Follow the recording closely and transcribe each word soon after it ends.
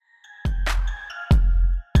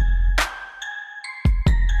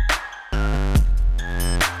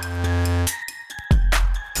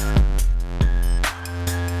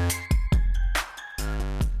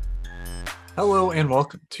and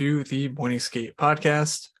welcome to the Morning Skate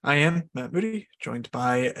podcast. I am Matt Moody, joined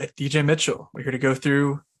by DJ Mitchell. We're here to go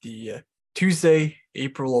through the Tuesday,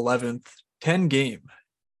 April 11th, 10-game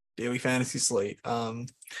daily fantasy slate. DJ,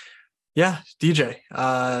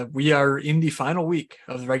 we are in the final week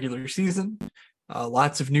of the regular season.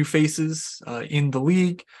 Lots of new faces in the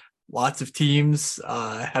league. Lots of teams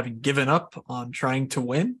having given up on trying to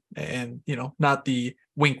win, and not the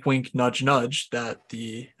wink wink nudge nudge that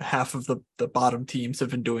the half of the bottom teams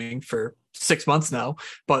have been doing for 6 months now,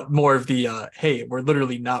 but more of the hey, we're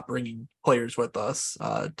literally not bringing players with us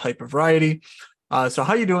type of variety. So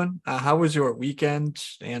how you doing? How was your weekend,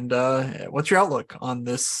 and what's your outlook on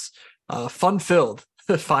this fun-filled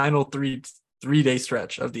final three-day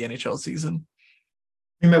stretch of the NHL season?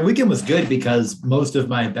 My weekend was good because most of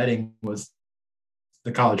my betting was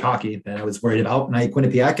the college hockey that I was worried about. And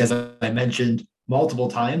Quinnipiac, as I mentioned multiple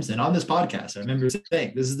times, and on this podcast, I remember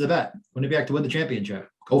saying, this is the bet. Quinnipiac to win the championship.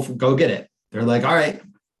 Go get it. They're like, all right,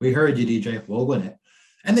 we heard you, DJ. We'll win it.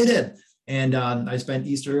 And they did. And I spent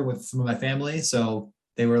Easter with some of my family. So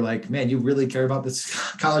they were like, man, you really care about this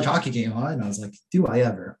college hockey game, huh? And I was like, do I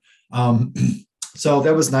ever? So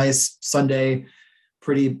that was nice. Sunday,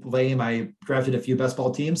 pretty lame. I drafted a few best ball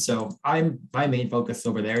teams. So my main focus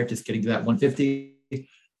over there, just getting to that 150.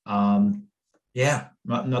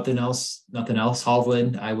 Nothing else.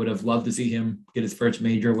 Hovland, I would have loved to see him get his first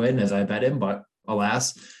major win as I bet him, but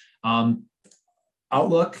alas.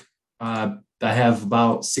 Outlook, I have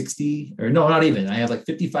about 60, or no, not even. I have like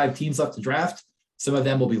 55 teams left to draft. Some of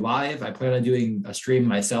them will be live. I plan on doing a stream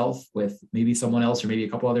myself with maybe someone else or maybe a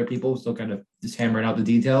couple other people. Still kind of just hammering out the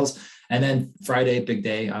details. And then Friday, big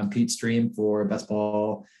day on Pete's stream for best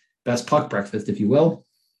puck breakfast, if you will.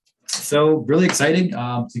 So really exciting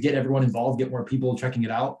to get everyone involved, get more people checking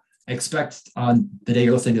it out. I expect on the day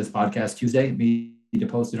you're listening to this podcast, Tuesday, me to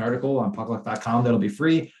post an article on puckluck.com that'll be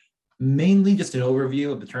free. Mainly just an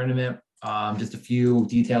overview of the tournament, just a few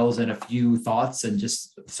details and a few thoughts and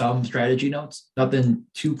just some strategy notes. Nothing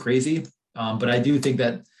too crazy, but I do think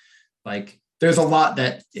that there's a lot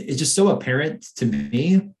that is just so apparent to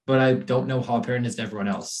me, but I don't know how apparent it is to everyone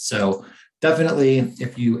else. So definitely,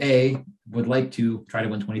 if you would like to try to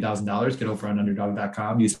win $20,000, get over on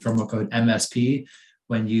underdog.com, use promo code MSP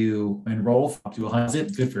when you enroll up to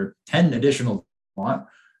 100, good for 10 additional want.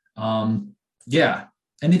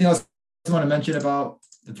 Anything else you want to mention about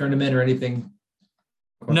the tournament or anything?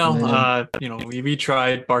 No, we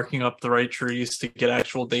tried barking up the right trees to get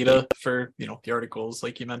actual data for, the articles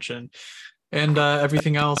like you mentioned and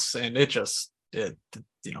everything else. And it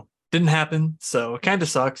didn't happen. So it kind of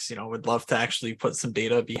sucks. Would love to actually put some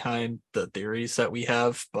data behind the theories that we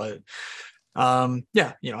have, but I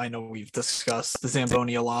know we've discussed the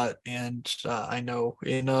Zamboni a lot, and I know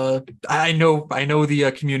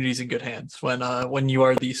the community's in good hands when you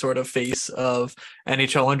are the sort of face of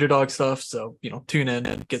NHL underdog stuff. So tune in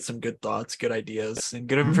and get some good thoughts, good ideas, and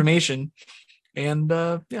good information. And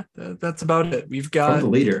that's about it. We've got from the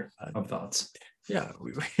leader of thoughts. Yeah,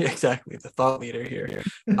 exactly. The thought leader here.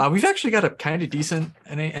 We've actually got a kind of decent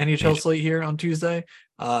NHL slate here on Tuesday.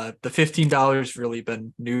 The $15 really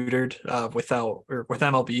been neutered with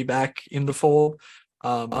MLB back in the fold.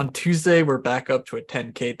 On Tuesday, we're back up to a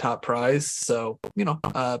 10K top prize. So,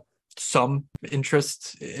 some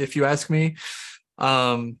interest, if you ask me.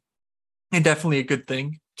 And definitely a good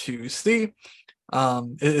thing to see.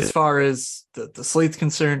 As far as the slate's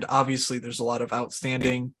concerned, obviously there's a lot of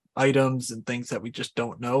outstanding items and things that we just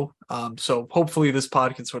don't know. So hopefully this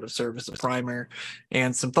pod can sort of serve as a primer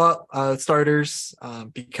and some thought starters,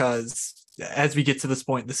 because as we get to this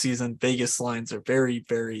point in the season, Vegas lines are very,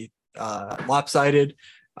 very lopsided.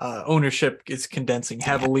 Ownership is condensing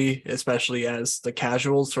heavily, especially as the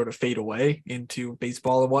casuals sort of fade away into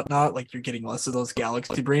baseball and whatnot. Like you're getting less of those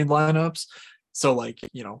galaxy brain lineups. So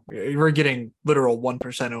we're getting literal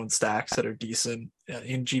 1% owned stacks that are decent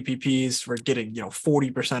in GPPs. We're getting,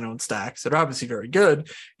 40% owned stacks that are obviously very good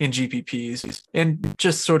in GPPs, and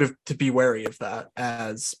just sort of to be wary of that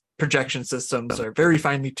as projection systems are very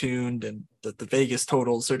finely tuned and the Vegas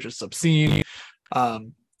totals are just obscene.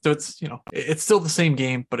 So it's, it's still the same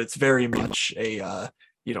game, but it's very much a,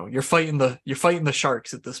 you're fighting the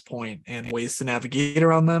sharks at this point, and ways to navigate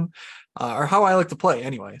around them are how I like to play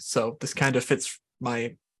anyway. So this kind of fits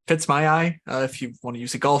my eye. If you want to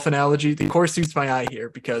use a golf analogy, the course suits my eye here,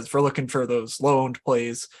 because we're looking for those low-owned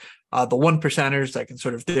plays, the 1%ers that can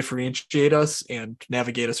sort of differentiate us and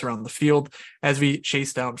navigate us around the field as we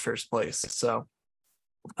chase down first place. So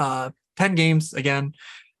 10 games again.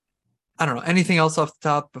 I don't know. Anything else off the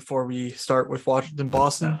top before we start with Washington,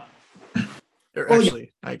 Boston? Or Well,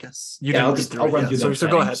 actually, I guess you yeah, didn't read through I'll it run yet. through So, that so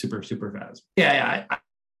go betting ahead. super fast. Yeah,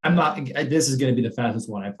 I'm not. This is going to be the fastest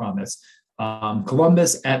one, I promise.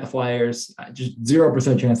 Columbus at the Flyers. Just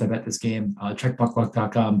 0% chance I bet this game. Check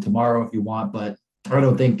puckluck.com tomorrow if you want, but I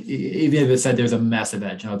don't think, even if it said there's a massive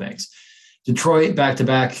edge, no thanks. Detroit back to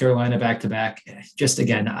back, Carolina back to back. Just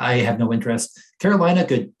again, I have no interest. Carolina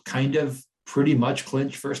could kind of pretty much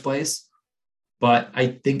clinch first place, but I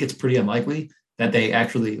think it's pretty unlikely that they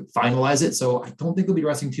actually finalize it. So I don't think we'll be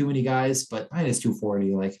resting too many guys, but minus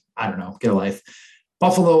 240, like, I don't know, get a life.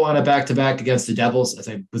 Buffalo on a back-to-back against the Devils, as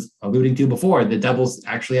I was alluding to before. The Devils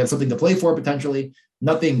actually have something to play for potentially.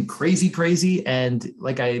 Nothing crazy. And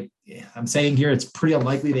like I'm saying here, it's pretty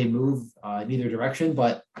unlikely they move in either direction.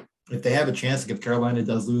 But if they have a chance, like if Carolina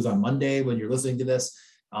does lose on Monday when you're listening to this,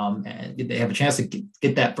 and they have a chance to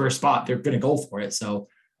get that first spot, they're going to go for it. So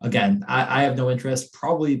again, I have no interest.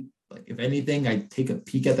 Probably, like, if anything, I take a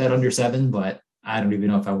peek at that under 7, but I don't even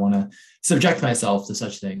know if I want to subject myself to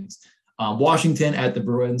such things. Washington at the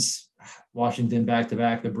Bruins. Washington back to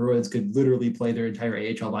back. The Bruins could literally play their entire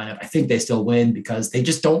AHL lineup. I think they still win because they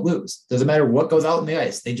just don't lose. Doesn't matter what goes out in the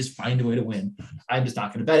ice. They just find a way to win. I'm just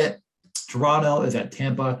not going to bet it. Toronto is at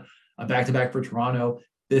Tampa. A back to back for Toronto.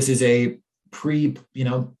 This is a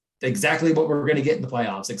exactly what we're going to get in the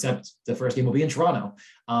playoffs, except the first game will be in Toronto.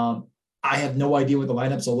 I have no idea what the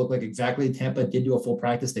lineups will look like exactly. Tampa did do a full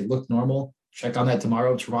practice. They looked normal. Check on that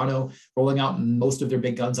tomorrow. Toronto rolling out most of their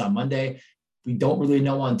big guns on Monday. We don't really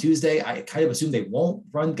know on Tuesday. I kind of assume they won't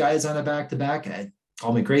run guys on a back-to-back.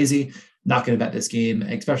 Call me crazy. Not going to bet this game,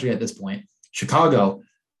 especially at this point. Chicago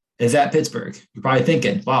is at Pittsburgh. You're probably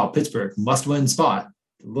thinking, wow, Pittsburgh must-win spot.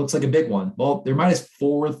 It looks like a big one. Well, they're minus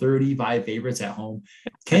 435 favorites at home.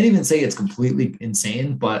 Can't even say it's completely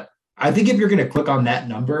insane, but I think if you're going to click on that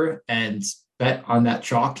number and bet on that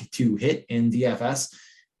chalk to hit in DFS,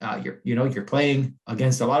 you're playing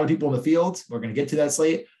against a lot of people in the field. We're going to get to that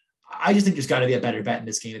slate. I just think there's got to be a better bet in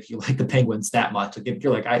this game if you like the Penguins that much. Like if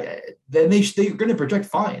you're like, then they're going to project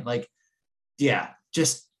fine. Like, yeah,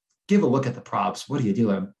 just give a look at the props. What do you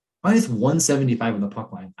do? Minus 175 on the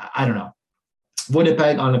puck line. I don't know.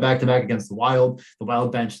 Winnipeg on a back-to-back against the Wild. The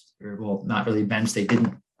Wild benched, or well, not really benched. They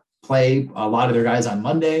didn't play a lot of their guys on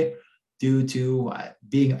Monday due to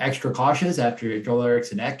being extra cautious after Joel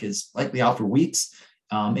Eriksson Ek is likely out for weeks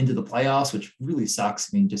into the playoffs, which really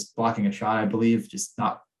sucks. I mean, just blocking a shot, I believe, just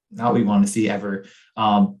not what we want to see ever.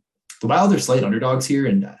 The Wild are slight underdogs here,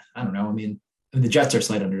 and I don't know. I mean, the Jets are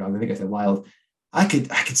slight underdogs. I think I said Wild. I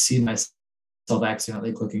could see myself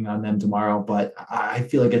accidentally clicking on them tomorrow, but I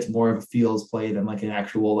feel like it's more of a feels play than like an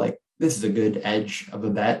actual, like, this is a good edge of a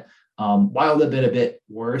bet. Wild have been a bit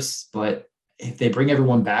worse, but if they bring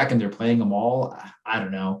everyone back and they're playing them all, I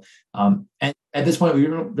don't know. And at this point, we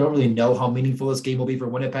don't really know how meaningful this game will be for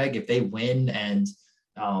Winnipeg. If they win and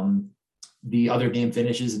the other game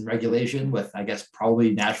finishes in regulation with, I guess,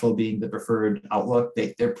 probably Nashville being the preferred outlook,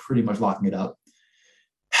 they're pretty much locking it up.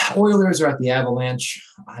 Oilers are at the Avalanche.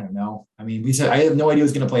 I don't know. I mean, I have no idea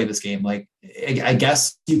who's going to play this game. Like, I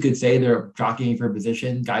guess you could say they're jockeying for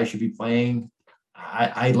position. Guys should be playing.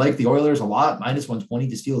 I like the Oilers a lot. Minus 120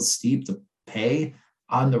 just feels steep to pay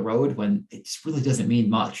on the road when it just really doesn't mean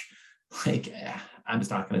much. Like, I'm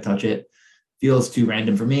just not going to touch it. Feels too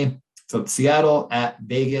random for me. So Seattle at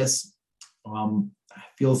Vegas.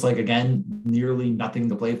 Feels like, again, nearly nothing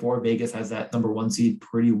to play for. Vegas has that number 1 seed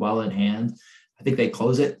pretty well in hand. I think they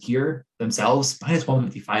close it here themselves. Minus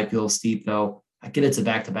 155 feels steep, though. I get it's a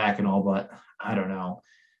back-to-back and all, but I don't know.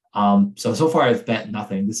 So far I've bet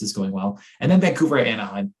nothing. This is going well. And then Vancouver at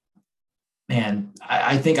Anaheim. Man,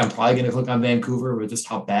 I think I'm probably going to click on Vancouver with just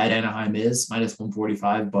how bad Anaheim is, minus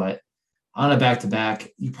 145. But on a back-to-back,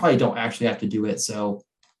 you probably don't actually have to do it. So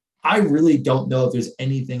I really don't know if there's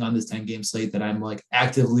anything on this 10-game slate that I'm like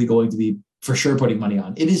actively going to be for sure putting money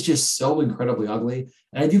on. It is just so incredibly ugly.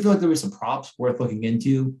 And I do feel like there were some props worth looking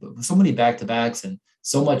into, but with so many back-to-backs and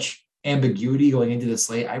so much ambiguity going into the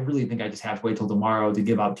slate, I really think I just have to wait till tomorrow to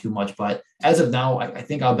give out too much. But as of now, I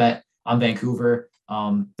think I'll bet on Vancouver.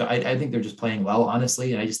 I think they're just playing well,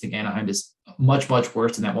 honestly. And I just think Anaheim is much, much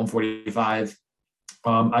worse than that 145.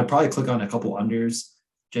 I'd probably click on a couple unders,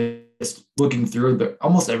 just looking through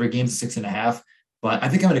almost every game's 6.5. But I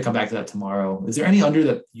think I'm going to come back to that tomorrow. Is there any under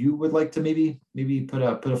that you would like to maybe put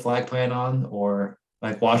a flag plan on, or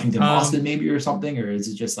like Washington, Boston maybe, or something? Or is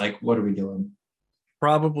it just like, what are we doing?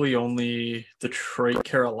 Probably only Detroit,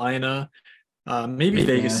 Carolina, maybe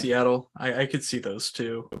Vegas, Seattle. I could see those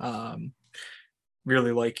two.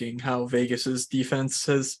 Really liking how Vegas's defense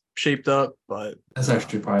has shaped up, but That's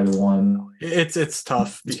actually probably the one. It's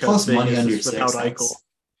tough It's because plus money Vegas under is without 6. Eichel.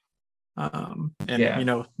 And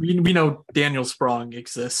we know Daniel Sprong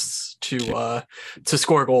exists to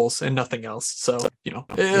score goals and nothing else. So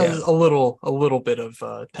a little bit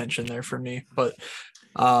of tension there for me, but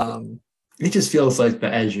it just feels like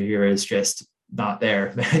the edge here is just not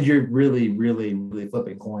there. Man, you're really, really, really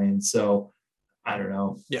flipping coins. So I don't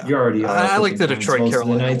know. Yeah, you already are. I like the Detroit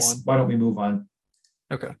Carolina one. Why don't we move on?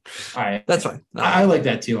 Okay, all right, that's fine. I like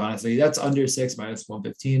that too. Honestly, that's under 6 minus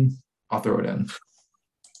 115. I'll throw it in.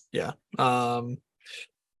 Yeah.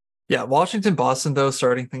 Washington, Boston, though,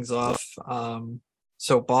 starting things off.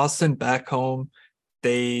 So Boston back home,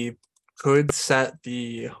 they could set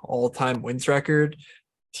the all-time wins record.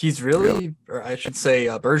 He's really, or I should say,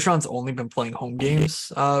 Bergeron's only been playing home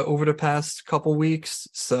games over the past couple weeks.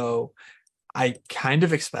 So I kind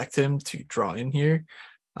of expect him to draw in here.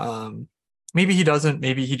 Maybe he doesn't.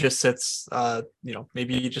 Maybe he just sits,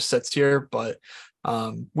 maybe he just sits here. But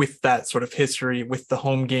with that sort of history, with the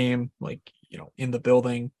home game, in the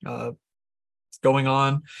building going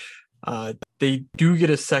on, they do get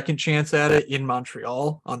a second chance at it in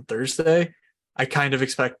Montreal on Thursday. I kind of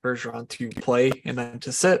expect Bergeron to play and then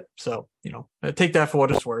to sit. So, take that for what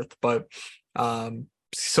it's worth. But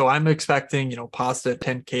so I'm expecting, Pasta at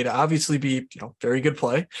 10K to obviously be, very good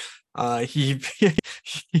play. He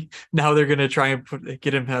now they're going to try and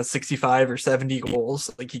get him 65 or 70 goals.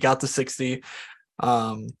 Like he got to 60.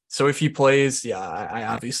 So if he plays, I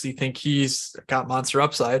obviously think he's got monster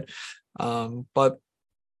upside. But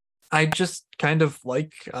I just kind of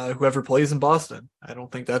like whoever plays in Boston. I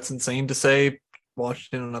don't think that's insane to say.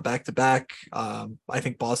 Washington on a back-to-back. I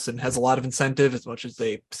think Boston has a lot of incentive, as much as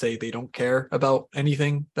they say they don't care about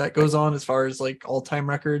anything that goes on as far as like all-time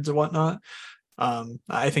records and whatnot.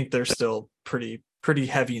 I think they're still pretty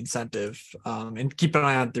heavy incentive. And keep an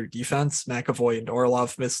eye on their defense. McAvoy and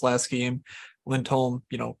Orlov missed last game. Lindholm,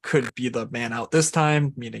 could be the man out this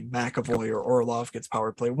time, meaning McAvoy or Orlov gets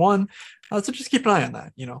power play 1. So just keep an eye on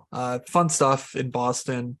that. Fun stuff in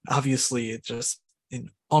Boston. Obviously, it's just an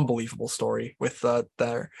unbelievable story with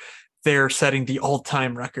they're setting the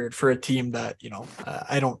all-time record for a team that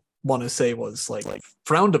I don't want to say was like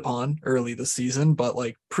frowned upon early this season, but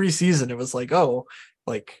like preseason it was like, oh,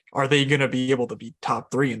 like are they going to be able to be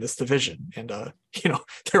top 3 in this division? And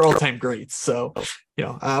they're all-time greats. So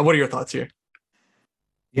what are your thoughts here?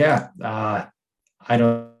 Yeah, I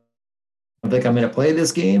don't think I'm going to play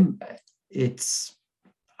this game. Like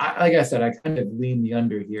I said, I kind of lean the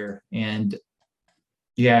under here, and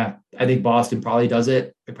yeah, I think Boston probably does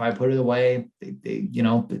it. They probably put it away. They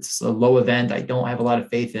it's a low event. I don't have a lot of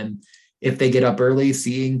faith in if they get up early,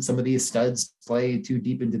 seeing some of these studs play too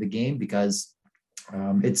deep into the game, because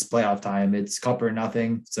it's playoff time. It's cup or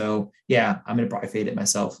nothing. So yeah, I'm going to probably fade it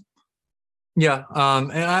myself. Yeah.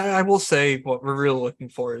 And I will say what we're really looking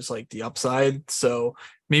for is like the upside. So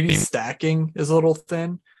maybe stacking is a little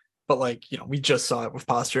thin, but we just saw it with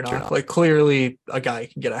Pasternak. Like clearly a guy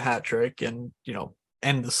can get a hat trick and,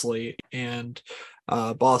 end the slate, and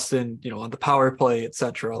Boston, on the power play,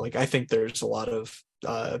 etc. Like I think there's a lot of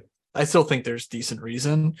I still think there's decent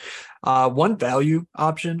reason. One value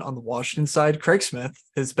option on the Washington side, Craig Smith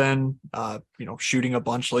has been shooting a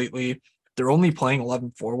bunch lately. They're only playing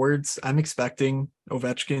 11 forwards. I'm expecting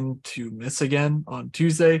Ovechkin to miss again on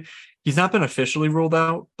Tuesday. He's not been officially ruled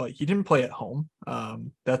out, but he didn't play at home.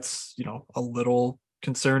 That's a little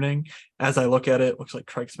concerning. As I look at it, looks like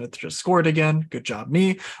Craig Smith just scored again. Good job,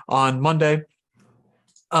 me, on Monday.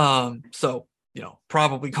 So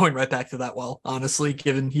probably going right back to that well, honestly,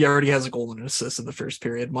 given he already has a goal and an assist in the first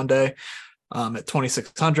period Monday at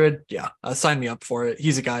 2,600. Yeah, sign me up for it.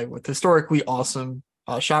 He's a guy with historically awesome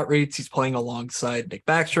shot rates. He's playing alongside Nick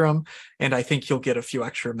Backstrom, and I think he'll get a few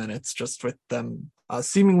extra minutes just with them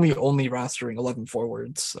seemingly only rostering 11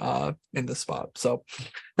 forwards in this spot. So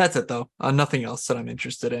that's it, though. Nothing else that I'm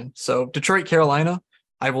interested in. So Detroit, Carolina,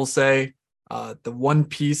 I will say the one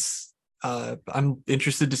piece I'm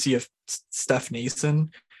interested to see if Steph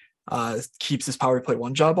Nason keeps his power play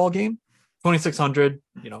 1 job all game. 2,600,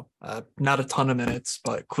 not a ton of minutes,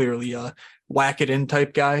 but clearly a whack it in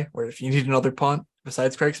type guy, where if you need another punt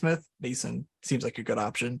besides Craig Smith, Nason seems like a good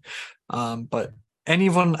option. But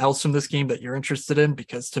anyone else from this game that you're interested in?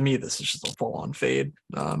 Because to me, this is just a full on fade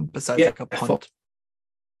besides like a punt.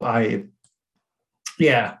 I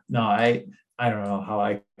don't know how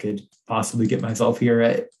I could possibly get myself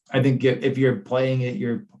here. I think if you're playing it,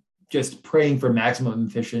 you're just praying for maximum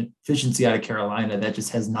efficiency out of Carolina. That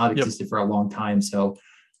just has not existed for a long time. So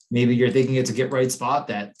maybe you're thinking it's a get right spot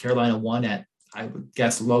that Carolina won at, I would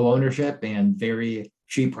guess, low ownership and very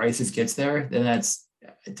cheap prices gets there. Then that's,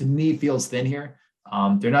 to me, feels thin here.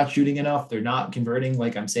 They're not shooting enough. They're not converting,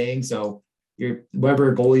 like I'm saying. So You're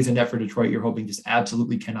whoever goalie's in net for Detroit, you're hoping just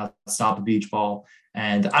absolutely cannot stop a beach ball.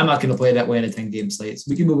 And I'm not going to play that way in a 10-game slate.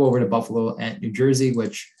 So we can move over to Buffalo and New Jersey,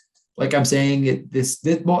 which, like I'm saying,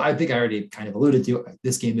 well, I think I already kind of alluded to.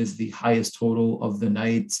 This game is the highest total of the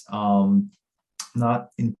night. Not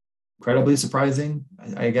incredibly surprising,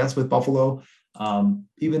 I guess, with Buffalo,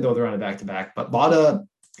 even though they're on a back-to-back. But a lot of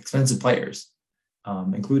expensive players,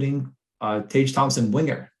 including Tage Thompson,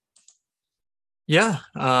 winger. Yeah,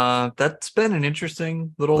 that's been an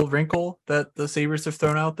interesting little wrinkle that the Sabres have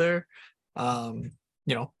thrown out there.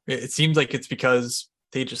 It seems like it's because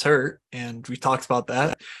Tage is hurt, and we talked about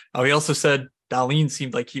that. We also said Dahlin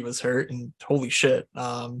seemed like he was hurt, and holy shit.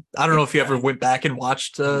 I don't know if you ever went back and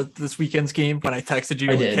watched this weekend's game when I texted you,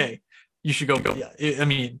 hey, you should go.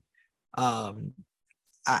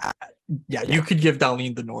 Yeah, you could give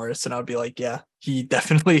Dahlin the Norris, and I would be like, yeah, he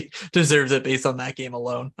definitely deserves it based on that game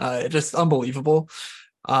alone. Just unbelievable.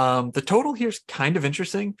 The total here is kind of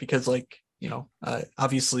interesting because,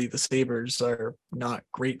 obviously the Sabres are not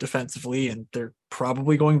great defensively, and they're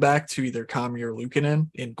probably going back to either Kami or Luukkonen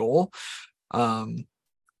in goal.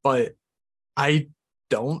 But I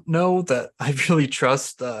don't know that I really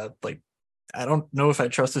trust, I don't know if I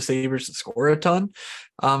trust the Sabres to score a ton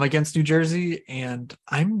against New Jersey, and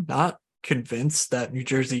I'm not convinced that New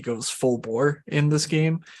Jersey goes full bore in this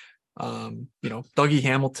game. Dougie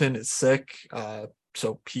Hamilton is sick,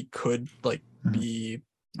 so he could be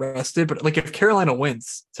rested. But if Carolina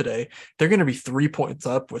wins today, they're going to be 3 points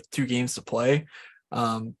up with 2 games to play.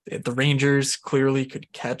 The Rangers clearly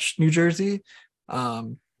could catch New Jersey,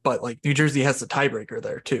 but New Jersey has the tiebreaker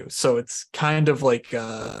there too. So it's kind of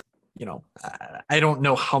I don't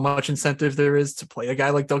know how much incentive there is to play a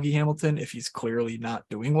guy like Dougie Hamilton if he's clearly not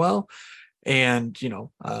doing well. And,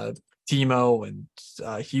 Timo and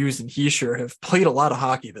Hughes and Heischer have played a lot of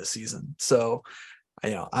hockey this season. So,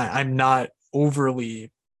 I'm not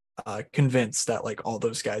overly convinced that all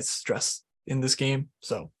those guys stress in this game.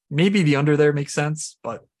 So maybe the under there makes sense.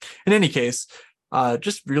 But in any case,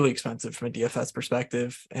 just really expensive from a DFS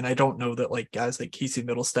perspective. And I don't know that guys like Casey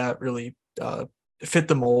Middlestat really fit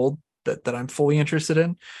the mold that I'm fully interested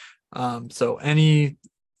in. So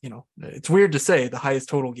it's weird to say the highest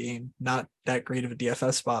total game, not that great of a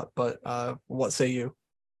DFS spot, but what say you?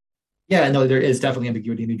 Yeah, no, there is definitely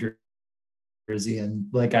ambiguity in New Jersey. And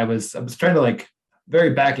I was trying to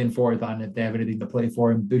very back and forth on if they have anything to play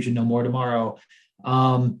for, and we should know more tomorrow.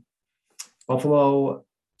 Buffalo,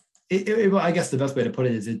 I guess the best way to put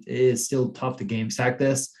it is it is still tough to game stack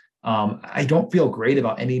this. I don't feel great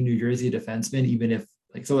about any New Jersey defenseman, even if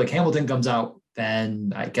Hamilton comes out,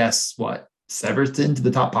 then I guess Severson to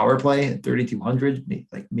the top power play at 3,200,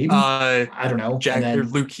 maybe I don't know. Jack or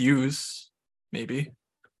Luke Hughes, maybe.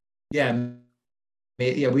 Yeah,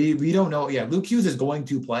 we don't know. Yeah, Luke Hughes is going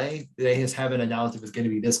to play. They just haven't announced if it's going to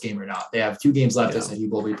be this game or not. They have 2 games left. They said he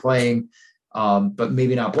will be playing, but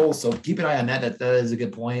maybe not both. So keep an eye on that. That is a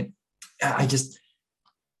good point. I just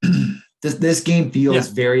this game feels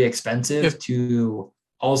very expensive to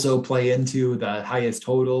also play into the highest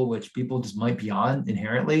total, which people just might be on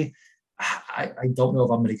inherently. I don't know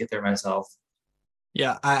if I'm going to get there myself.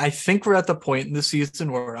 Yeah, I think we're at the point in the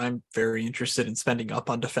season where I'm very interested in spending up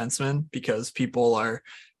on defensemen because people are,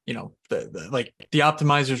 the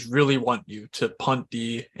optimizers really want you to punt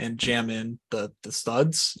D and jam in the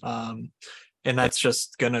studs. And that's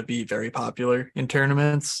just going to be very popular in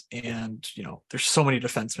tournaments. And, there's so many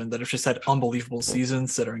defensemen that have just had unbelievable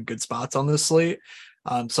seasons that are in good spots on this slate.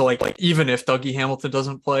 So even if Dougie Hamilton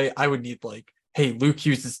doesn't play, I would need hey, Luke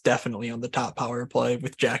Hughes is definitely on the top power play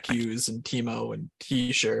with Jack Hughes and Timo and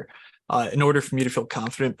Heischer in order for me to feel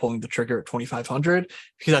confident pulling the trigger at 2,500,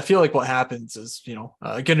 because I feel what happens is,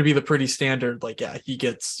 going to be the pretty standard, he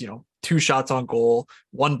gets, 2 shots on goal,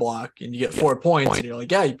 1 block, and you get 4 points. And you're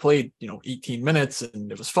he played, 18 minutes and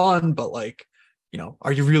it was fun, but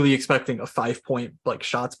are you really expecting a 5-point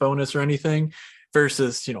shots bonus or anything?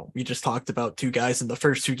 Versus, we just talked about 2 guys in the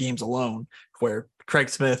first 2 games alone where Craig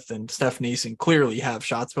Smith and Steph Nason clearly have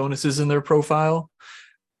shots bonuses in their profile.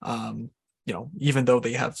 Even though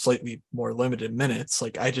they have slightly more limited minutes,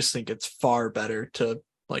 I just think it's far better to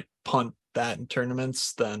punt that in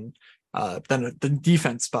tournaments than the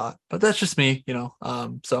defense spot. But that's just me,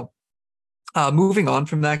 So moving on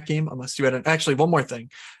from that game, unless you had actually one more thing,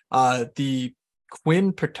 the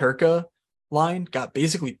Quinn Peterka line got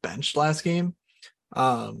basically benched last game.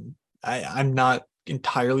 I'm not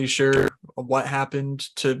entirely sure what happened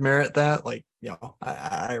to merit that.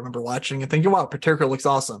 I remember watching and thinking, wow, Peterka looks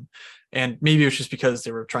awesome. And maybe it was just because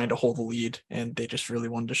they were trying to hold the lead and they just really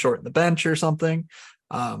wanted to shorten the bench or something.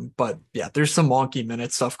 But yeah, there's some wonky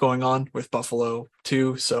minute stuff going on with Buffalo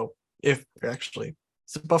too. So if actually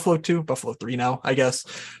it's Buffalo 2, Buffalo 3 now, I guess.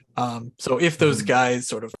 So if those guys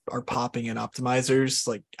sort of are popping in optimizers,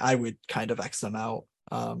 like I would kind of X them out.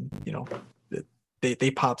 You know,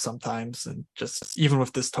 they pop sometimes, and just even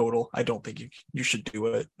with this total, I don't think you should do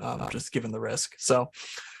it, just given the risk. So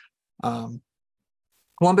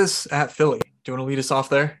Columbus at Philly. Do you want to lead us off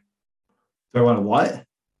there? Do I want to what?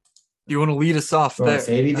 Do you want to lead us off Do I there?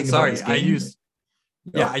 say anything about Sorry, this game?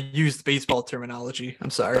 I used baseball terminology. I'm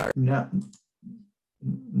sorry. No.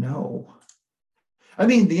 I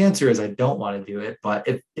mean, the answer is I don't want to do it, but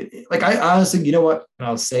if like I honestly, you know what? And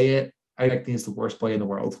I'll say it. I think it's the worst play in the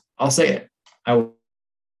world. I'll say it. I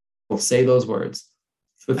will say those words.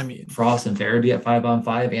 With Frost and Farabee at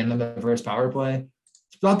 5-on-5 and on the first power play,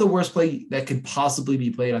 it's not the worst play that could possibly be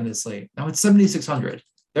played on this slate. Now it's 7,600.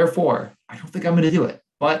 Therefore, I don't think I'm going to do it.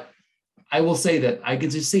 But I will say that I can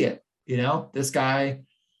just see it. You know, this guy,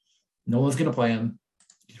 no one's going to play him.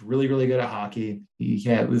 He's really, really good at hockey. He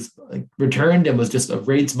was like returned and was just a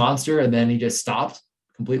rates monster, and then he just stopped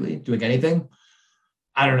completely doing anything.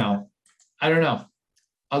 I don't know.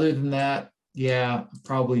 Other than that, yeah,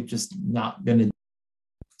 probably just not going to.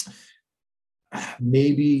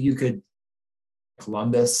 Maybe you could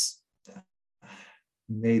Columbus.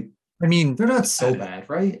 Maybe. I mean, they're not so bad,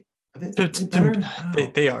 right?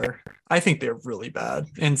 They are. I think they're really bad,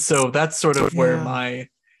 and so that's sort of where my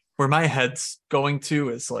head's going to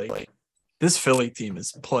is like this Philly team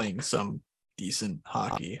is playing some decent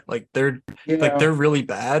hockey. Like they're really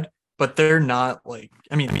bad, but they're not like.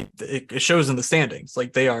 I mean, it shows in the standings.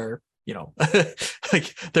 Like they are, you know,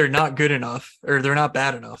 like they're not good enough, or they're not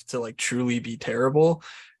bad enough to like truly be terrible,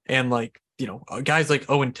 and like, you know, guys like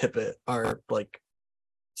Owen Tippett are like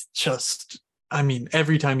just. I mean,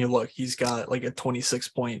 every time you look, he's got like a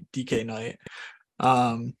 26-point DK night.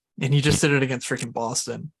 And he just did it against freaking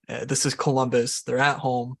Boston. This is Columbus. They're at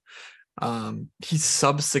home. He's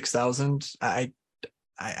sub 6,000. I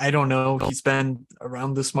don't know. He's been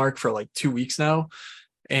around this mark for like 2 weeks now.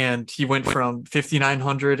 And he went from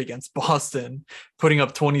 5,900 against Boston, putting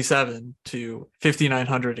up 27, to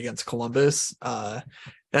 5,900 against Columbus. That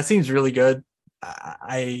seems really good.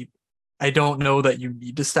 I don't know that you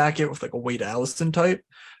need to stack it with like a Wade Allison type.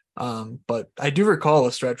 But I do recall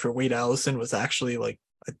a stretch where Wade Allison was actually like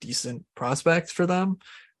a decent prospect for them.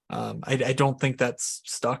 I don't think that's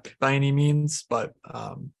stuck by any means, but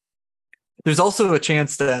there's also a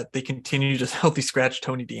chance that they continue to healthy scratch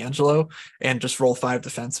Tony DeAngelo and just roll 5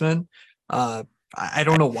 defensemen. I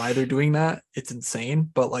don't know why they're doing that. It's insane,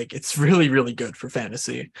 but like it's really, really good for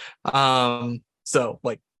fantasy. So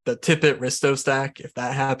like, the Tippett Risto stack, if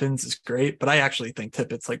that happens, is great. But I actually think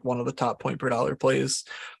Tippett's like one of the top point per dollar plays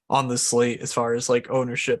on the slate as far as like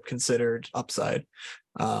ownership considered upside.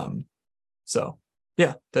 So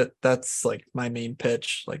yeah, that's like my main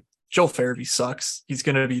pitch. Like Joel Farabee sucks.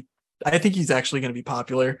 I think he's actually going to be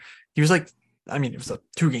popular. He was like, I mean, it was a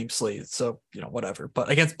 2-game slate, so you know, whatever. But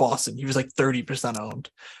against Boston, he was like 30% owned.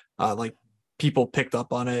 Like people picked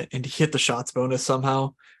up on it, and he hit the shots bonus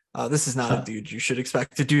somehow. This is not a dude you should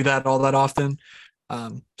expect to do that all that often.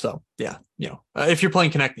 So yeah, you know, if you're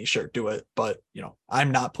playing Konechny, sure, do it. But you know,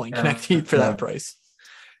 I'm not playing Konechny for that price.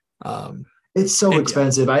 It's so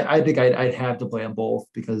expensive. Yeah. I think I'd have to play them both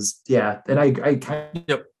because and I kind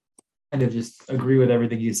of just agree with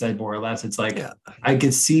everything you said more or less. It's like I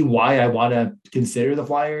could see why I want to consider the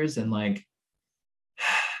Flyers and like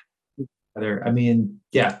I mean,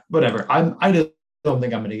 whatever. I just don't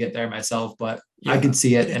think I'm going to get there myself, but I can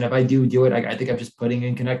see it. And if I do it, I think I'm just putting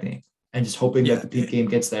in Konechny and just hoping that the peak game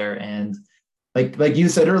gets there. And like you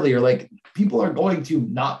said earlier, like people are going to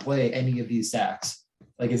not play any of these stacks.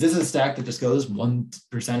 Like, is this a stack that just goes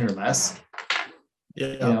 1% or less? Yeah,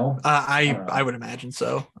 you know, I would imagine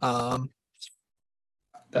so.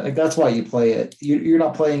 That's why you play it. You're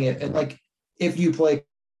not playing it. And like, if you play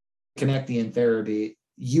Konechny and Farabee,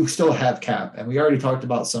 you still have cap. And we already talked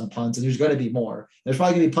about some punts, and there's going to be more. There's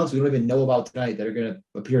probably going to be punts we don't even know about tonight that are going to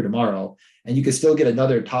appear tomorrow. And you could still get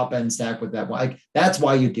another top end stack with that one. Like, that's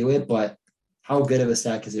why you do it. But how good of a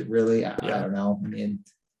stack is it really? I don't know. I mean,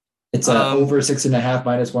 it's over 6.5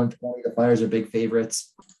 minus 120. The Flyers are big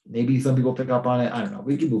favorites. Maybe some people pick up on it. I don't know.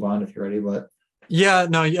 We can move on if you're ready, but yeah,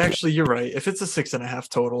 no, actually you're right. If it's a 6.5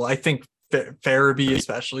 total, I think Farabee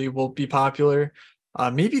especially will be popular.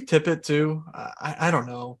 Maybe Tippett too. I don't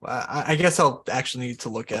know. I guess I'll actually need to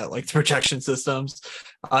look at like the projection systems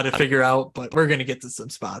to figure out, but we're going to get to some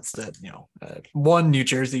spots that, you know, New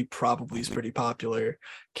Jersey probably is pretty popular.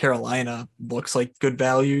 Carolina looks like good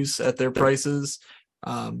values at their prices.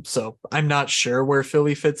 So I'm not sure where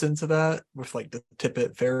Philly fits into that with like the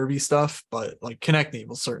Tippett Farabee stuff, but like Konechny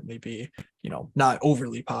will certainly be, not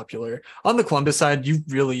overly popular. On the Columbus side, you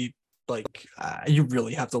really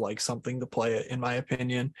have to like something to play it, in my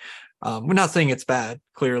opinion. We're not saying it's bad.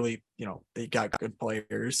 Clearly, they got good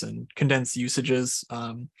players and condensed usages.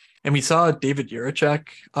 And we saw David Jiricek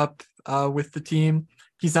up with the team.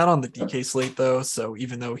 He's not on the DK slate though, so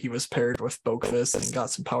even though he was paired with Boqvist and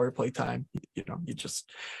got some power play time, you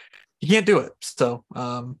can't do it. So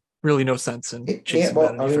really no sense in chasing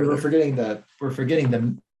that any further. we're forgetting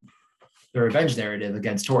the revenge narrative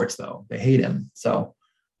against Torts though. They hate him. So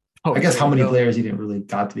I guess how many players even really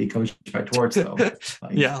got to be coached by Torts though?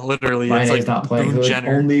 Like, yeah, literally. It's like not playing. Boone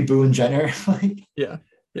Jenner. Only Boone Jenner. Yeah,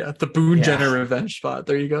 the Boone Jenner revenge spot.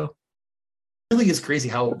 There you go. Really is crazy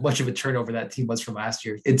how much of a turnover that team was from last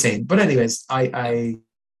year. Insane. But anyways, I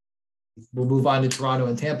will move on to Toronto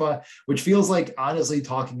and Tampa, which feels like honestly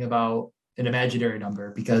talking about an imaginary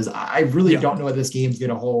number because I really don't know what this game's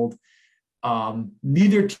going to hold.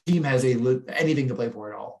 Neither team has anything to play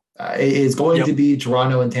for at all. It is going to be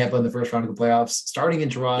Toronto and Tampa in the first round of the playoffs, starting in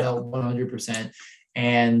Toronto 100%.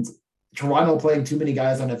 And Toronto playing too many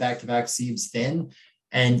guys on a back-to-back seems thin.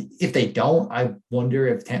 And if they don't, I wonder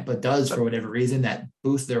if Tampa does, for whatever reason, that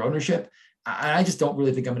boosts their ownership. I just don't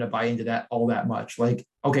really think I'm going to buy into that all that much. Like,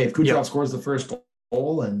 okay, if Kucherov scores the first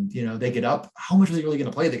goal and, they get up, how much is he really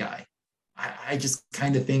going to play the guy? I just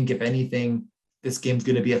kind of think, if anything, this game's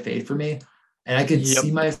going to be a fade for me. And I could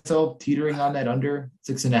see myself teetering on that under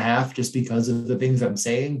 6.5 just because of the things I'm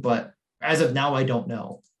saying. But as of now, I don't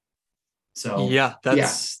know. So,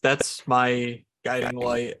 that's my guiding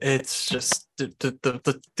light. It's just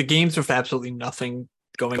the games with absolutely nothing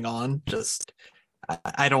going on. Just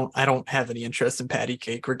I don't have any interest in patty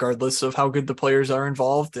cake, regardless of how good the players are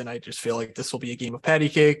involved. And I just feel like this will be a game of patty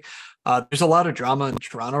cake. There's a lot of drama in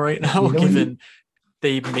Toronto right now, given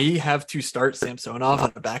they may have to start Samsonov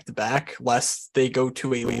on a back-to-back, lest they go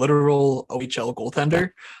to a literal OHL goaltender.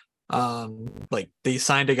 Like they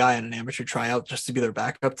signed a guy on an amateur tryout just to be their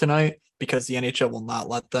backup tonight because the NHL will not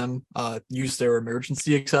let them use their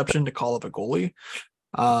emergency exception to call up a goalie.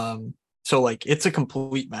 So like it's a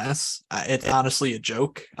complete mess. It's honestly a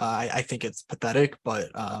joke. I think it's pathetic, but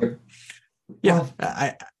I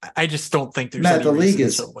just don't think there's Matt, the league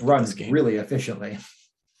is run really efficiently.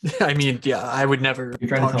 I mean, I would never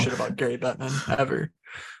talk shit about Gary Bettman ever.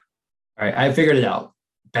 All right, I figured it out.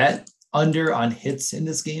 Bet under on hits in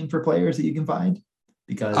this game for players that you can find,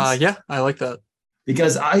 because I like that.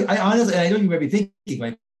 Because I honestly, and I know you might be thinking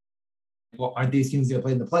like, well, aren't these teams going to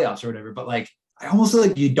play in the playoffs or whatever? But like, I almost feel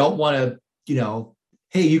like you don't want to,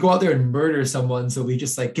 hey, you go out there and murder someone, so we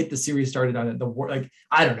just like get the series started on it. Like,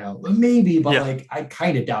 I don't know, maybe, but like, I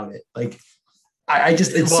kind of doubt it. Like, I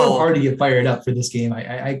just, it's so hard to get fired up for this game.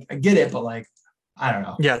 I get it, but like, I don't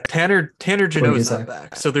know. Yeah, Tanner Jeannot's not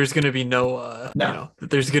back, so there's going to be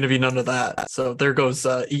there's going to be none of that. So there goes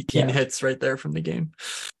 18 hits right there from the game.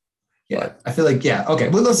 Yeah, I feel like okay.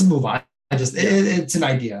 Well, let's move on. It's an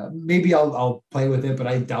idea. Maybe I'll play with it, but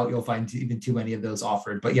I doubt you'll find even too many of those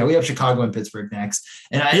offered. But we have Chicago and Pittsburgh next,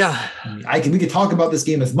 and we could talk about this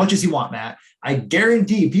game as much as you want, Matt. I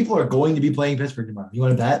guarantee people are going to be playing Pittsburgh tomorrow. You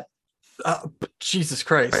want to bet? Jesus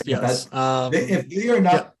Christ, yes. If you're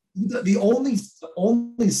not. The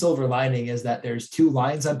only silver lining is that there's 2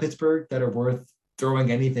 lines on Pittsburgh that are worth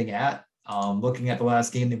throwing anything at. Looking at the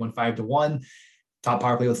last game, they won 5-1. Top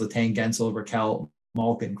power play was Letang, Gensel, Raquel,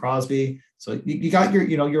 Malkin, Crosby. So you got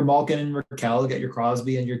your Malkin and Raquel, you got your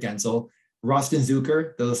Crosby and your Gensel, Rust and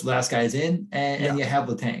Zucker, those last guys in, and you have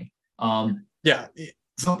Letang.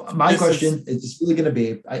 So my question is just really going to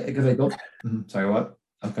be, because I don't. Sorry, what?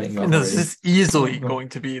 I'm cutting you off. This is easily going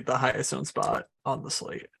to be the highest owned spot on the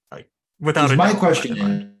slate. Without my question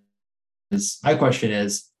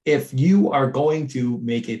is, if you are going to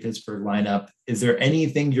make a Pittsburgh lineup, is there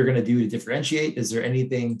anything you're going to do to differentiate? Is there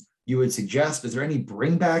anything you would suggest? Is there any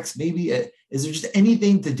bringbacks? Maybe is there just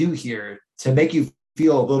anything to do here to make you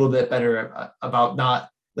feel a little bit better about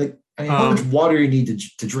not how much water you need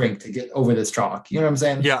to drink to get over this chalk? You know what I'm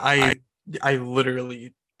saying? Yeah, I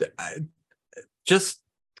literally just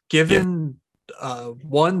given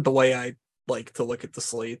one, the way I like to look at the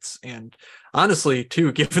slates, and honestly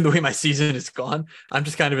too, given the way my season is gone, I'm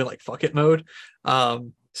just kind of in like fuck it mode.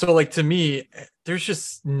 So like to me, there's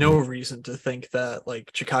just no reason to think that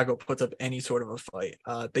like Chicago puts up any sort of a fight.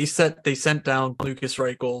 They sent down Lucas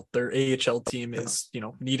Reichel. Their AHL team is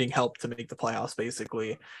needing help to make the playoffs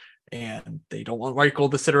basically, and they don't want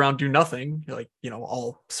Reichel to sit around do nothing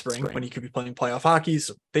all spring when he could be playing playoff hockey.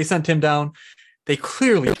 So they sent him down. They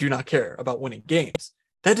clearly do not care about winning games.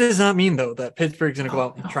 That does not mean though that Pittsburgh's going to go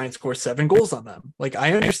out and try and score 7 goals on them. Like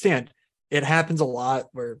I understand it happens a lot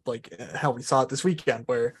where like how we saw it this weekend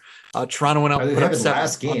where Toronto went out and put up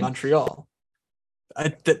 7 on Montreal.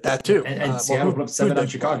 That too. And Seattle put up 7 on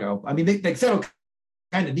Chicago. I mean, they Seattle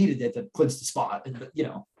kind of needed it to clinch the spot, but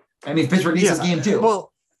I mean, Pittsburgh needs this game too.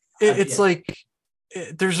 Well, it's like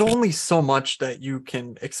there's only so much that you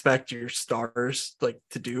can expect your stars like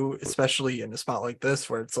to do, especially in a spot like this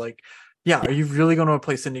where it's like, yeah, are you really going to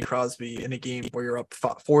play Sidney Crosby in a game where you're up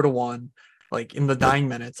 4-1, like in the dying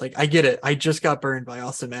minutes? Like I get it. I just got burned by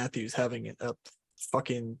Austin Matthews having a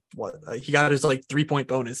fucking he got his like 3-point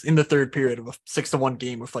bonus in the third period of a 6-1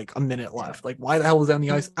 game with like a minute left. Like why the hell was that on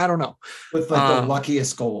the ice? I don't know. With like the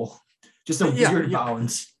luckiest goal, just a weird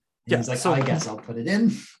bounce. Yeah, he's like, so, I guess I'll put it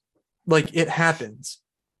in. Like it happens,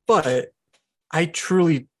 but I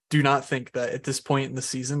truly do not think that at this point in the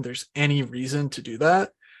season there's any reason to do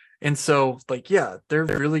that. And so, like, yeah, they're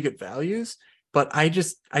really good values, but I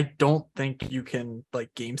don't think you can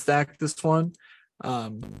like game stack this one.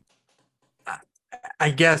 I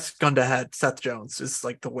guess gun to head, Seth Jones is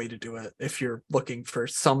like the way to do it if you're looking for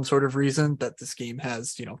some sort of reason that this game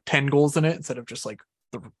has 10 goals in it instead of just like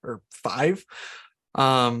 5.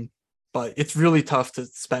 But it's really tough to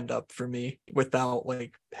spend up for me without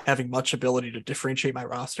like having much ability to differentiate my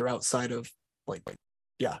roster outside of like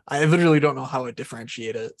I literally don't know how to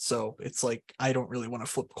differentiate it. So it's like I don't really want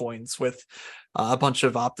to flip coins with a bunch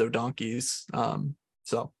of opto donkeys.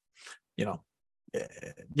 So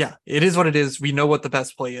yeah, it is what it is. We know what the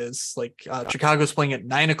best play is. Like Chicago's playing at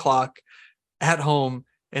 9:00 at home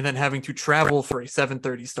and then having to travel for a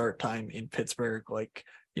 7:30 start time in Pittsburgh. Like,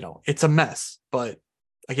 it's a mess, but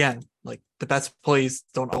again, like the best plays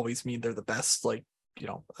don't always mean they're the best, like,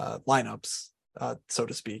 lineups, so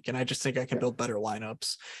to speak. And I just think I can build better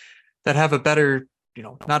lineups that have a better,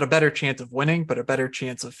 not a better chance of winning, but a better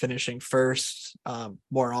chance of finishing first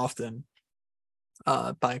more often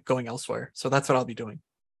by going elsewhere. So that's what I'll be doing.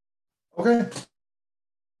 Okay.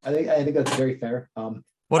 I think that's very fair.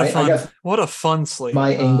 What a fun slate.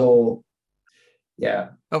 My angle.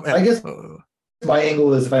 Yeah. I guess my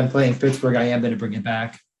angle is if I'm playing Pittsburgh, I am going to bring it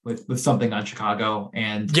back with something on Chicago.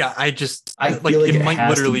 And yeah, I feel like it might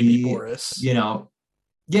literally be Boris.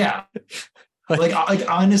 Yeah. like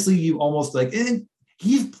honestly, you almost like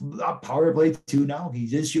he's a power play too now. He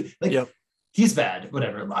just shoot like he's bad.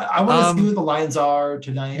 Whatever. I want to see what the lines are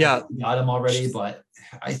tonight. Yeah, we got him already, but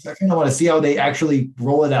I kind of want to see how they actually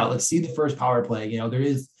roll it out. Let's see the first power play. There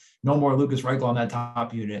is no more Lucas Reichel on that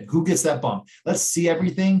top unit. Who gets that bump? Let's see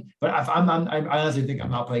everything. But I honestly think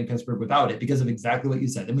I'm not playing Pittsburgh without it because of exactly what you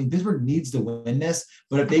said. I mean, Pittsburgh needs to win this,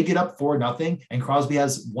 but if they get up 4-0 and Crosby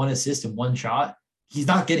has 1 assist and 1 shot, he's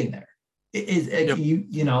not getting there.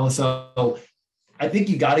 So I think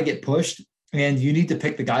you got to get pushed and you need to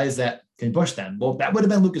pick the guys that can push them. Well, that would have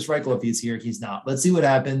been Lucas Reichel if he's here. He's not. Let's see what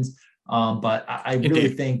happens. But I really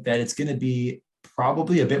think that it's going to be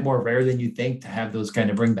probably a bit more rare than you think to have those kind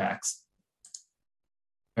of bringbacks.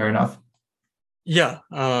 Fair enough. Yeah,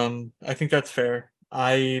 I think that's fair.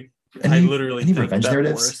 I literally think revenge that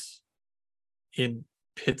narratives in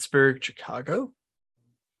Pittsburgh, Chicago.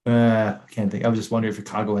 I can't think. I was just wondering if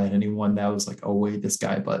Chicago had anyone that was like, oh wait, this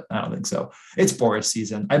guy, but I don't think so. It's Boris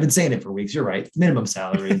season. I've been saying it for weeks. You're right. Minimum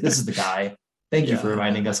salary. This is the guy. Thank you for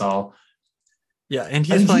reminding us all. Yeah, and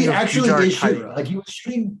he's playing he actually is shooting. Like he was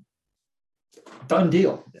shooting. Done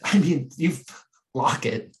deal. I mean, you lock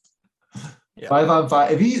it. Yeah.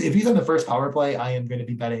 5-on-5. If he's on the first power play, I am going to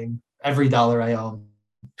be betting every dollar I own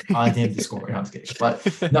on him to score. No, I'm kidding.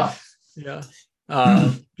 But no. Yeah.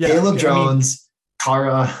 Caleb Jones,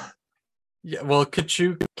 Kara. Yeah, well,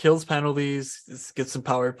 Kachuk kills penalties, gets some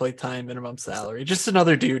power play time, minimum salary. Just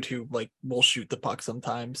another dude who like will shoot the puck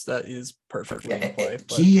sometimes. That is perfect for him to play.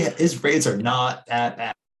 But his rates are not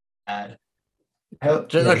that bad.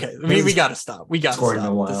 Okay, we got to stop. We got to stop. In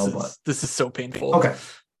a while, this is so painful. Okay.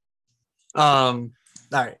 All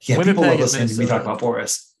right. Yeah, Winnipeg, people love listening to me talk about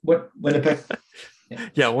Boris. What Winnipeg?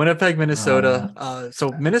 Yeah, Winnipeg, Minnesota. So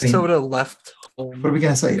Minnesota left home. What are we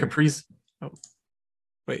gonna say? Capri's. Oh.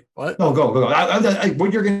 Wait, what? No, go.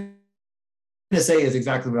 What you're gonna say is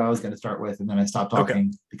exactly what I was gonna start with, and then I stopped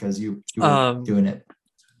talking because you were doing it.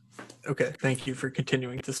 Okay, thank you for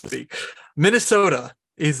continuing to speak. Minnesota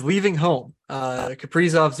is leaving home.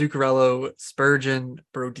 Kaprizov, Zuccarello, Spurgeon,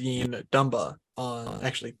 Brodin, Dumba.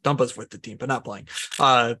 Actually, Dumba's with the team, but not playing.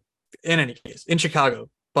 In any case, in Chicago,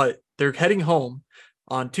 but they're heading home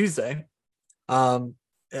on Tuesday.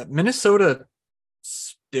 Minnesota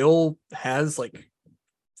still has like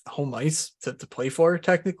home ice to play for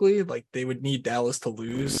technically. Like they would need Dallas to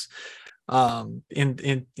lose. Like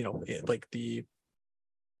the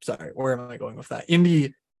sorry, where am I going with that? In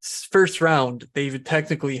the first round, they would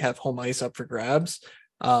technically have home ice up for grabs.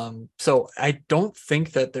 So I don't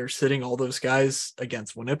think that they're sitting all those guys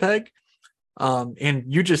against Winnipeg. And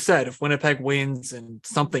you just said if Winnipeg wins and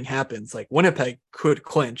something happens, like Winnipeg could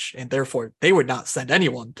clinch, and therefore they would not send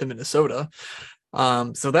anyone to Minnesota.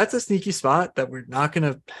 So that's a sneaky spot that we're not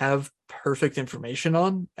going to have perfect information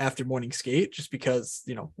on after morning skate, just because,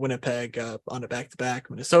 Winnipeg on a back-to-back,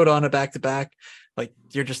 Minnesota on a back-to-back, like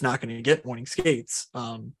you're just not going to get morning skates.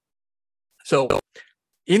 So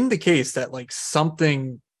in the case that like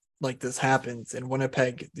something like this happens and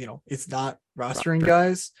Winnipeg, it's not rostering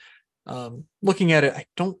guys, looking at it, I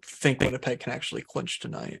don't think Winnipeg can actually clinch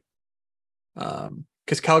tonight.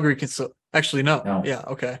 Because Calgary can still actually no. Yeah,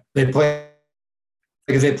 okay. They play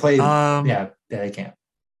because they play. Yeah, they can't.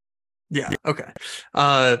 Yeah, okay.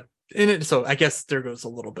 So I guess there goes a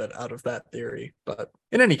little bit out of that theory, but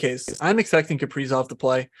in any case, I'm expecting Kaprizov to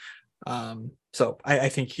play. So I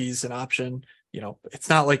think he's an option. It's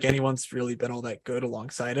not like anyone's really been all that good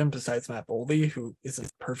alongside him besides Matt Boldy, who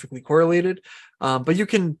isn't perfectly correlated. But you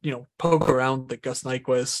can, poke around the Gus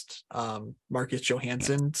Nyquist, Marcus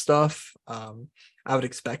Johansson stuff. I would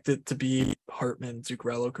expect it to be Hartman,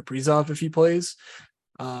 Zuccarello, Kaprizov if he plays.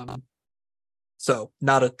 So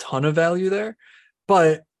not a ton of value there,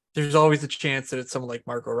 but there's always a chance that it's someone like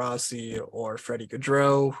Marco Rossi or Freddie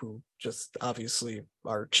Gaudreau, who just obviously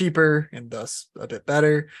are cheaper and thus a bit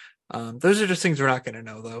better. Those are just things we're not going to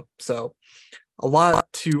know, though. So a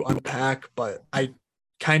lot to unpack, but I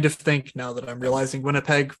kind of think now that I'm realizing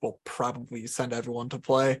Winnipeg will probably send everyone to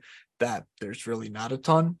play, that there's really not a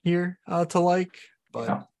ton here to like.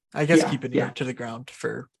 But I guess keep an ear to the ground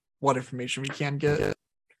for what information we can get.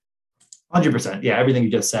 100%. Yeah, everything you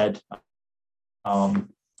just said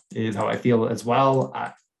is how I feel as well.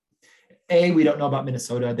 We don't know about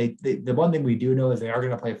Minnesota. The one thing we do know is they are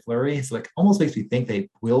going to play Fleury. So almost makes me think they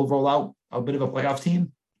will roll out a bit of a playoff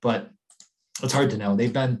team, but it's hard to know.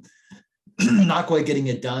 They've been not quite getting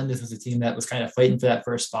it done. This was a team that was kind of fighting for that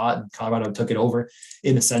first spot, and Colorado took it over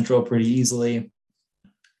in the Central pretty easily.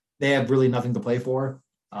 They have really nothing to play for.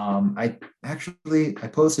 I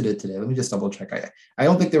posted it today. Let me just double check. I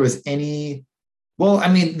don't think there was any. Well, I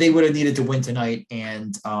mean, they would have needed to win tonight,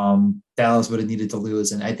 and Dallas would have needed to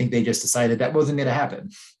lose, and I think they just decided that wasn't going to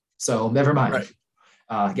happen. So never mind.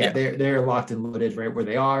 Right. They're locked and loaded right where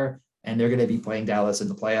they are, and they're going to be playing Dallas in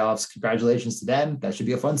the playoffs. Congratulations to them. That should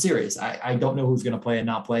be a fun series. I don't know who's going to play and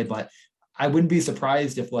not play, but I wouldn't be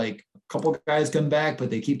surprised if a couple guys come back, but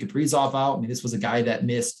they keep Kaprizov out. I mean, this was a guy that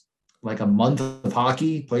missed a month of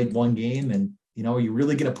hockey, played one game, and you're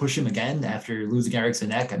really going to push him again after losing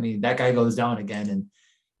Eriksson Ek. I mean, that guy goes down again and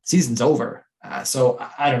season's over. So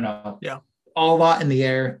I don't know. Yeah. A lot in the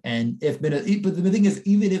air. And but the thing is,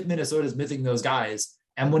 even if Minnesota's missing those guys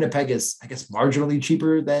and Winnipeg is, I guess, marginally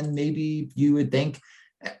cheaper than maybe you would think,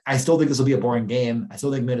 I still think this will be a boring game. I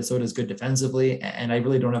still think Minnesota is good defensively. And I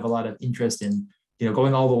really don't have a lot of interest in,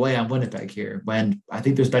 going all the way on Winnipeg here when I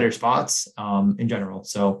think there's better spots in general.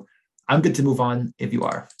 So I'm good to move on if you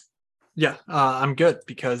are. Yeah, I'm good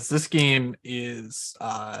because this game is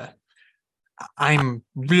I'm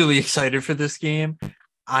really excited for this game.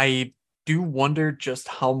 I do wonder just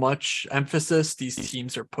how much emphasis these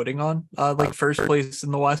teams are putting on first place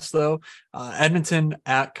in the West, though. Edmonton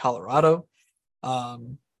at Colorado.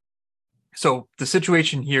 So the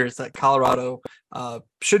situation here is that Colorado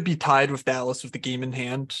should be tied with Dallas with the game in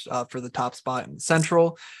hand for the top spot in the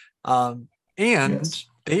Central. Yes.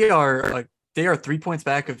 They are 3 points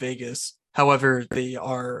back of Vegas. However, they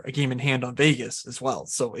are a game in hand on Vegas as well.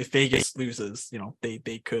 So if Vegas loses,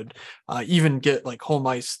 they could even get home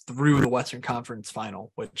ice through the Western Conference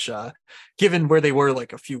final, which given where they were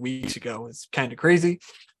a few weeks ago is kind of crazy.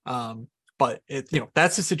 But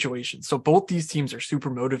that's the situation. So both these teams are super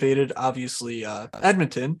motivated. Obviously,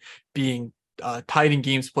 Edmonton being tied in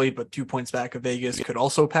games played, but 2 points back of Vegas could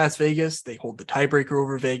also pass Vegas. They hold the tiebreaker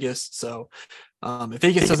over Vegas. So if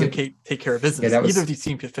Vegas doesn't take care of business, either of these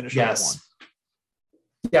teams could finish up one.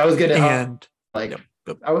 Yeah, I was gonna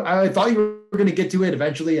I thought you were gonna get to it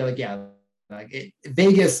eventually.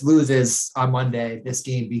 Vegas loses on Monday, this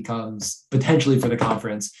game becomes potentially for the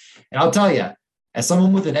conference. And I'll tell you, as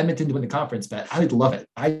someone with an Edmonton to win the conference bet, I would love it.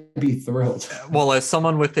 I'd be thrilled. Well, as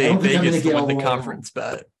someone with a Vegas to win the conference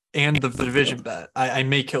bet and the division bet, I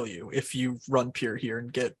may kill you if you run pure here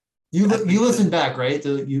and get. You listen back, right?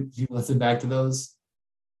 You listen back to those?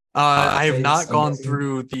 I have not gone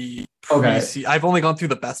through the I've only gone through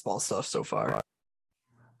the best ball stuff so far.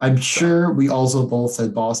 I'm sure we also both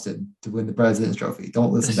said Boston to win the President's Trophy.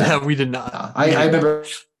 Don't listen back. Yeah, we did not. I remember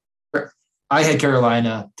I had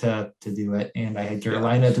Carolina to do it, and I had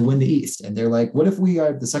Carolina to win the East. And they're like, what if we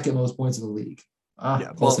are the second most points in the league?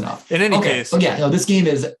 Close enough. In any case, but this game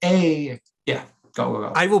is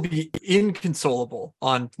go. I will be inconsolable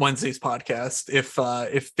on Wednesday's podcast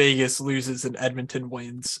if Vegas loses and Edmonton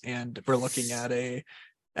wins, and we're looking at a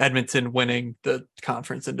Edmonton winning the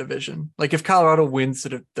conference and division. Like if Colorado wins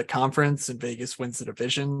the conference and Vegas wins the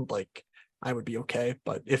division, like I would be okay.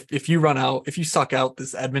 But if you suck out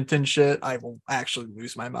this Edmonton shit, I will actually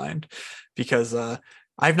lose my mind, because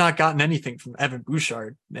I've not gotten anything from Evan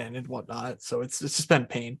Bouchard and whatnot. So it's just been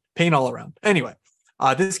pain all around. Anyway,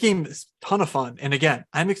 this game is a ton of fun. And again,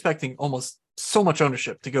 I'm expecting almost so much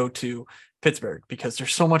ownership to go to Pittsburgh because they're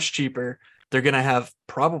so much cheaper. They're going to have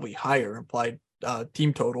probably higher implied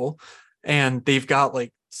team total. And they've got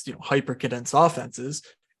hyper condensed offenses.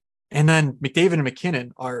 And then McDavid and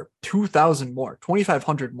McKinnon are 2,000 more,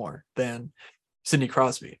 2,500 more than Sidney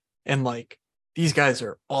Crosby. And these guys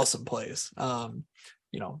are awesome plays.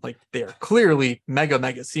 They are clearly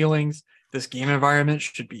mega ceilings. This game environment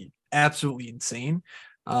should be absolutely insane.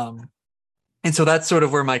 And so that's sort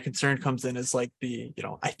of where my concern comes in, is I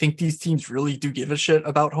think these teams really do give a shit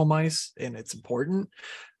about home ice and it's important.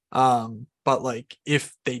 But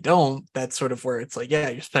if they don't, that's sort of where it's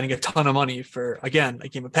you're spending a ton of money for, again, a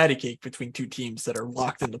game of patty cake between two teams that are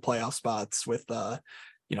locked into playoff spots with,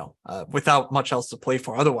 without much else to play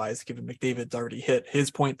for otherwise, given McDavid's already hit his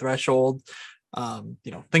point threshold,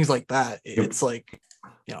 things like that. It's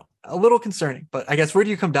a little concerning, but I guess where do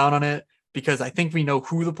you come down on it? Because I think we know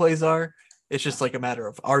who the plays are. It's just a matter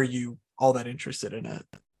of, are you all that interested in it?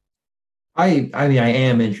 I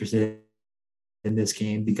am interested in this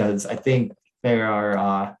game because I think there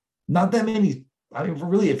are not that many. I mean,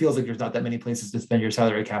 really, it feels like there's not that many places to spend your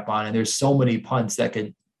salary cap on, and there's so many punts that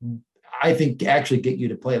could, I think, actually get you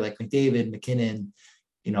to play, like McDavid, McKinnon.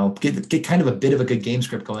 Get kind of a bit of a good game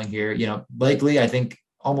script going here. Likely, I think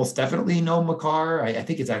almost definitely no Makar. I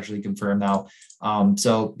think it's actually confirmed now.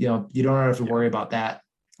 So you don't have to worry about that.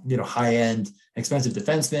 High end, expensive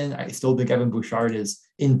defenseman. I still think Evan Bouchard is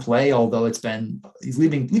in play, although he's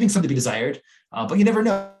leaving something to be desired. But you never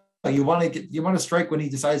know. You want to strike when he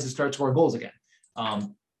decides to start scoring goals again.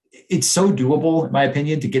 It's so doable, in my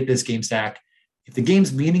opinion, to get this game stack. If the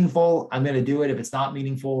game's meaningful, I'm going to do it. If it's not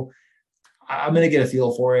meaningful, I'm going to get a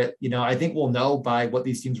feel for it. I think we'll know by what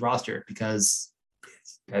these teams roster, because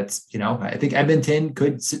that's, I think Edmonton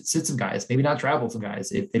could sit some guys, maybe not travel some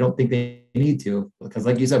guys if they don't think they need to, because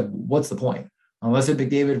like you said, what's the point? Unless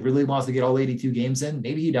McDavid really wants to get all 82 games in,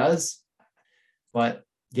 maybe he does. But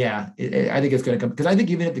yeah, I think it's going to come, because I think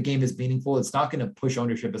even if the game is meaningful, it's not going to push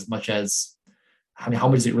ownership as much as, how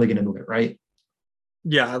much is it really going to move it, right?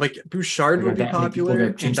 Yeah, Bouchard would be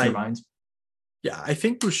popular. Change their minds. Yeah, I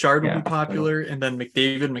think Bouchard will be popular, and then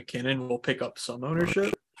McDavid, McKinnon will pick up some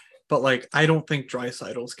ownership. But I don't think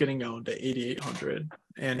Draisaitl's getting owned at 8,800,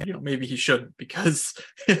 and maybe he shouldn't, because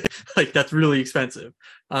that's really expensive.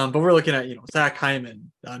 But we're looking at Zach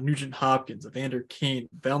Hyman, Nugent Hopkins, Evander Kane,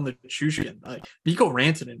 Val Nichushkin, Mikko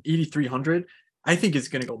Rantanen 8,300. I think is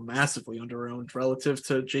going to go massively under-owned relative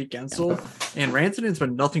to Jake Gensel, and Rantanen's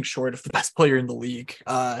been nothing short of the best player in the league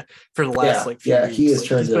for the last few weeks. He has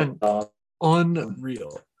turned he's been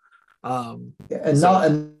unreal, and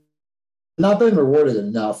not been rewarded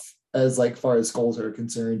enough as far as goals are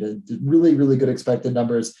concerned, and really, really good expected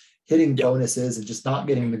numbers, hitting bonuses and just not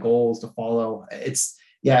getting the goals to follow. It's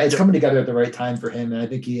coming together at the right time for him. And I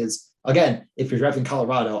think he is, again, if you're drafting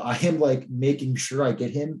Colorado, I am making sure I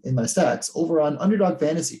get him in my stacks over on Underdog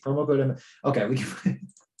Fantasy, promo code him. Okay. We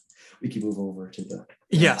can move over to the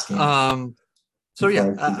next game.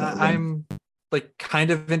 I'm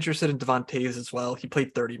kind of interested in Devontae's as well. He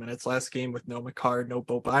played 30 minutes last game with no McCarr, no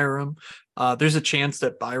Bo Byram. There's a chance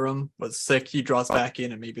that Byram was sick. He draws back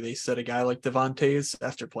in, and maybe they set a guy like Devontae's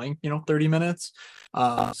after playing, 30 minutes.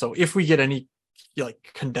 So if we get any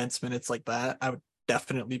condensed minutes like that, I would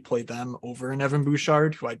definitely play them over an Evan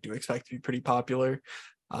Bouchard, who I do expect to be pretty popular.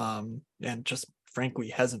 And just frankly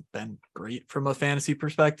hasn't been great from a fantasy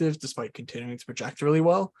perspective, despite continuing to project really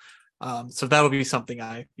well. So that'll be something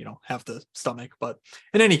I, have to stomach. But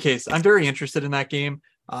in any case, I'm very interested in that game.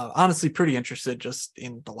 Honestly, pretty interested just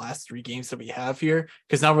in the last three games that we have here,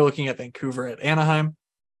 because now we're looking at Vancouver at Anaheim.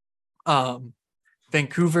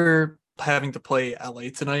 Vancouver having to play LA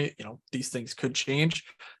tonight, these things could change.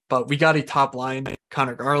 But we got a top line,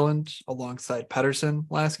 Connor Garland alongside Pettersson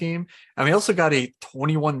last game. And we also got a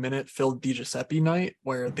 21-minute Phil DiGiuseppe night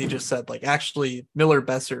where they just said, actually, Miller,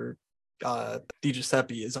 Besser,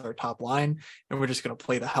 DiGiuseppe is our top line, and we're just going to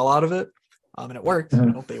play the hell out of it. And it worked.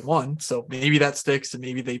 They won. So maybe that sticks, and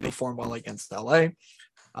maybe they perform well against LA.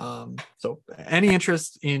 So any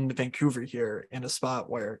interest in Vancouver here in a spot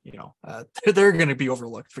where, they're going to be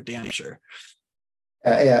overlooked for damn sure.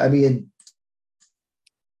 Yeah, I mean,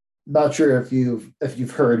 not sure if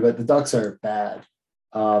you've heard, but the Ducks are bad.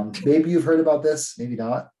 Maybe you've heard about this, maybe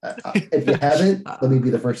not. If you haven't, let me be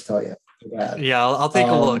the first to tell you. They're bad. Yeah, I'll take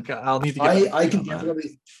a look. I'll need to get I can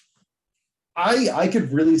definitely I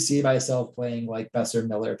could really see myself playing like Besser,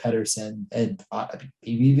 Miller, Pedersen, and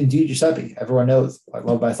maybe even Di Giuseppe. Everyone knows I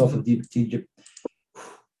love myself with DJ.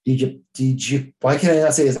 Why can't I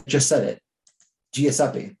not say it? I just said it.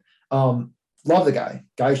 Giuseppe. Love the guy.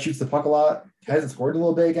 Guy shoots the puck a lot. Hasn't scored a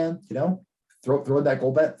little bit again. Throw that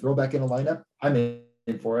goal bet. Throw back in a lineup. I'm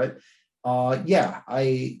in for it. Yeah,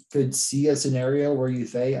 I could see a scenario where you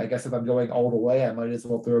say, I guess if I'm going all the way, I might as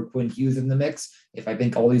well throw Quinn Hughes in the mix. If I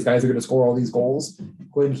think all these guys are going to score all these goals,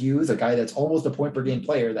 Quinn Hughes, a guy that's almost a point per game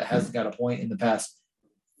player that hasn't got a point in the past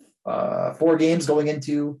 4 games going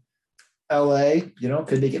into LA,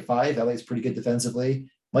 could make it 5. LA is pretty good defensively.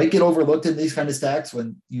 Might get overlooked in these kind of stacks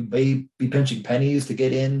when you may be pinching pennies to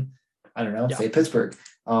get in, I don't know, say Pittsburgh.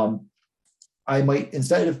 I might,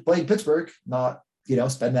 instead of playing Pittsburgh, not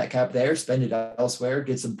spend that cap there, spend it elsewhere,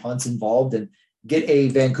 get some punts involved, and get a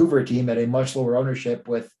Vancouver team at a much lower ownership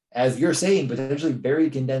with, as you're saying, potentially very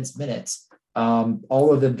condensed minutes.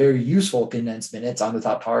 All of them very useful condensed minutes on the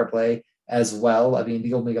top power play as well. I mean,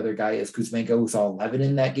 the only other guy is Kuzmenko, who saw 11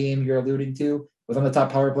 in that game you're alluding to, was on the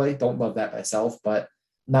top power play. Don't love that myself, but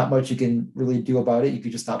not much you can really do about it. You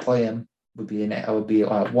could just not play him. Would be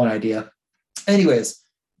one idea. Anyways,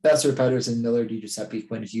 Besser, Pedersen, Miller, Di Giuseppe,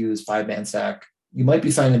 Quinn Hughes, 5-man stack. You might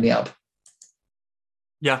be signing me up.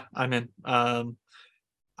 Yeah, I'm in.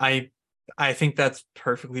 I think that's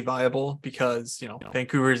perfectly viable because,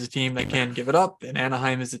 Vancouver is a team that can give it up, and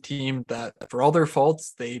Anaheim is a team that, for all their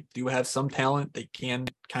faults, they do have some talent. They can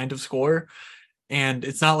kind of score. And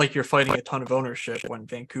it's not like you're fighting a ton of ownership when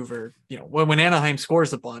Vancouver, when Anaheim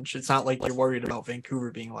scores a bunch, it's not like you're worried about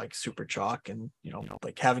Vancouver being like super chalk and,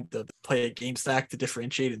 like having to play a game stack to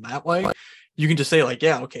differentiate in that way. You can just say like,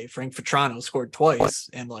 yeah, okay, Frank Vetrano scored twice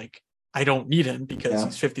and like, I don't need him because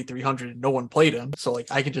he's 5,300 and no one played him. So like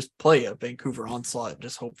I can just play a Vancouver onslaught and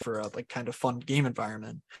just hope for a like kind of fun game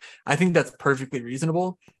environment. I think that's perfectly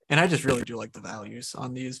reasonable. And I just really do like the values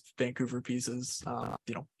on these Vancouver pieces.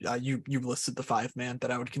 You listed the 5-man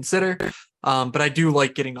that I would consider. But I do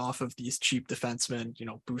like getting off of these cheap defensemen.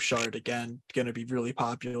 Bouchard, again, going to be really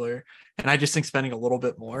popular. And I just think spending a little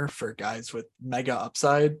bit more for guys with mega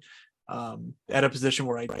upside at a position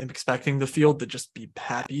where I am expecting the field to just be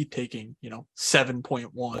happy taking,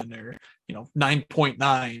 7.1 or,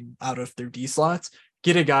 9.9 out of their D slots,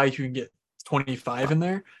 get a guy who can get 25 in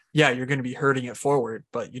there. Yeah, you're going to be hurting it forward,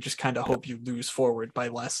 but you just kind of hope you lose forward by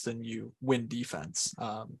less than you win defense.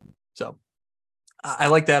 So I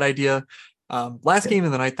like that idea. Last game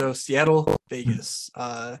of the night, though, Seattle, Vegas.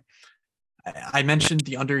 I mentioned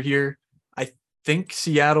the under here. I think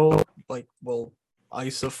Seattle will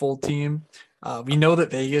ice a full team. We know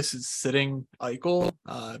that Vegas is sitting Eichel.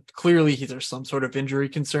 Clearly, there's some sort of injury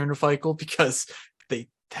concern with Eichel because they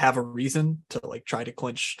have a reason to try to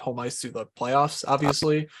clinch home ice through the playoffs,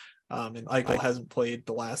 obviously. And Eichel hasn't played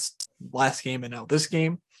the last game and now this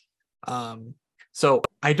game. So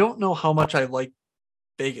I don't know how much I like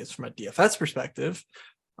Vegas from a DFS perspective.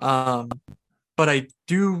 But I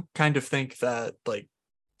do kind of think that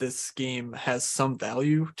this game has some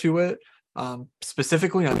value to it.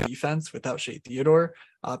 Specifically on defense without Shea Theodore.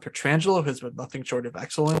 Pietrangelo has been nothing short of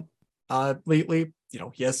excellent lately.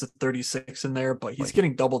 He has the 36 in there, but he's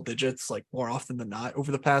getting double digits more often than not over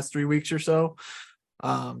the past 3 weeks or so.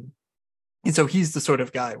 And so he's the sort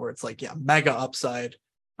of guy where it's mega upside.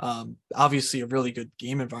 Obviously a really good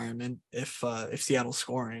game environment if Seattle's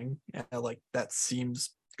scoring, that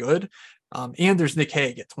seems good. And there's Nick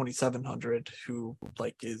Hague at 2,700 who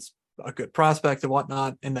is a good prospect and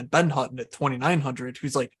whatnot, and then Ben Hutton at 2,900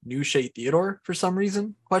 who's new Shea Theodore for some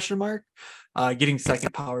reason, getting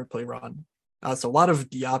second power play run. So a lot of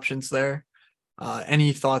the options there.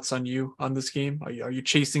 Any thoughts on this game? Are you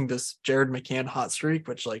chasing this Jared McCann hot streak,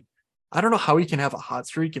 which I don't know how he can have a hot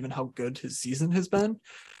streak given how good his season has been.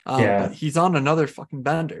 But he's on another fucking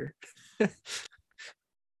bender. No,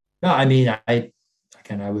 I mean, I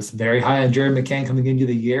was very high on Jared McCann coming into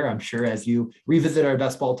the year. I'm sure as you revisit our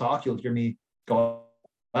best ball talk, you'll hear me go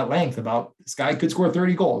at length about this guy could score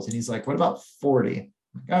 30 goals. And he's like, what about 40?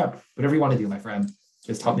 Whatever you want to do, my friend.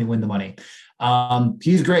 Just help me win the money.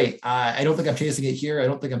 He's great. I don't think I'm chasing it here. I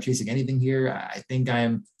don't think I'm chasing anything here. I think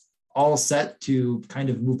I'm all set to kind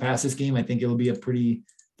of move past this game. I think it'll be a pretty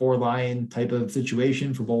 4-line type of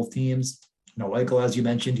situation for both teams. Eichel, as you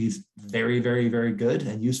mentioned, he's very, very, very good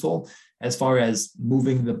and useful as far as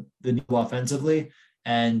moving the needle offensively.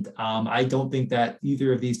 And I don't think that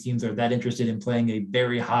either of these teams are that interested in playing a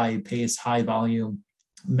very high pace, high volume,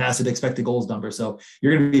 massive expected goals number. So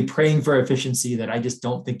you're going to be praying for efficiency that I just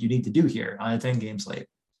don't think you need to do here on a 10-game slate.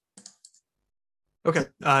 Okay.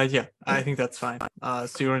 Yeah, I think that's fine.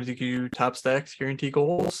 So you want to do top stacks, guarantee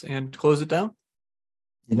goals, and close it down?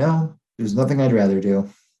 There's nothing I'd rather do.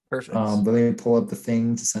 Perfect. But let me pull up the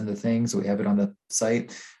thing to send the thing. So we have it on the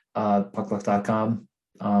site, puckluck.com.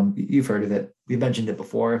 You've heard of it. We mentioned it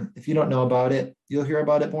before. If you don't know about it, you'll hear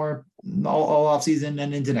about it more all off season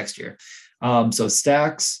and into next year. So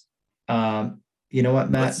stacks. You know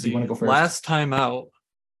what, Matt? Do you want to go first? Last time out.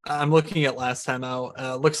 I'm looking at last time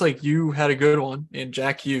out. Looks like you had a good one in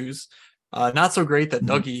Jack Hughes. Not so great that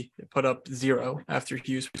Dougie put up 0 after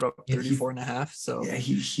Hughes put up 34.5. So yeah,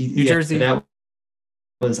 New Jersey. That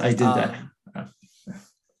was I did that.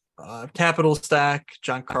 Capital stack.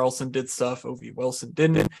 John Carlson did stuff. O.V. Wilson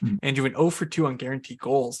didn't. And you went 0 for 2 on guaranteed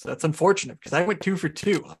goals. That's unfortunate because I went 2 for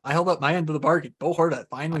 2. I held up my end of the bargain. Bo Horvat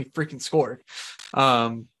finally freaking scored.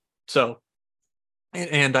 And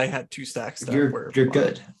I had 2 stacks. That you're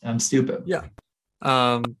good. I'm stupid. Yeah.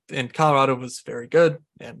 And Colorado was very good,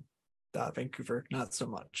 and Vancouver not so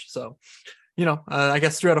much. So, I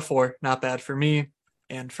guess 3 out of 4, not bad for me,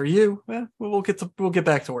 and for you. We'll get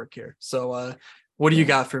back to work here. So, what do you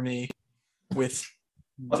got for me with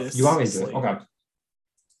this? You want me to do it? Okay. I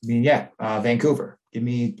mean, Vancouver. Give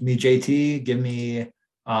me JT. Give me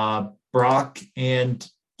Brock, and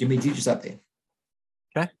give me Giuseppe.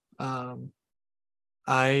 Okay.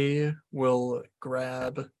 I will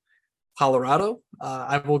grab Colorado.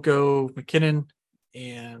 I will go McKinnon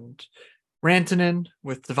and Rantanen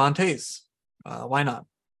with Devontae's. Why not?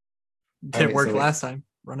 Didn't work last time.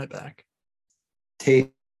 Run it back.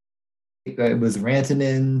 It was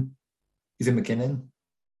Rantanen. Is it McKinnon?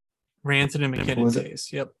 Rantanen, McKinnon,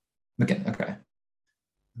 Taves. Yep. McKinnon. Okay.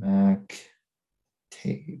 Mac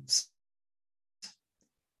Taves.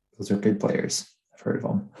 Those are good players. I've heard of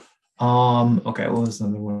them. Okay, what was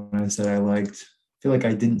another one I said I liked? I feel like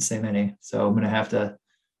I didn't say many, so I'm gonna have to.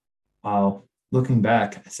 Looking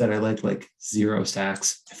back, I said I liked like 0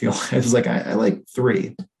 stacks. I feel I was like I like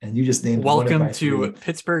 3, and you just named. Welcome to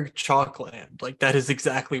Pittsburgh Chalkland. Like that is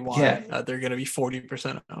exactly why they're gonna be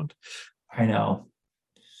 40% owned. I know.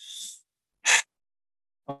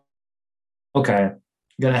 Okay, I'm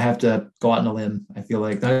gonna have to go out on a limb. I feel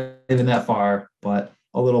like not even that far, but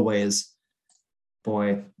a little ways.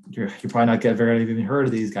 Boy, you're probably not very even heard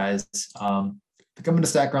of these guys. I think I'm going to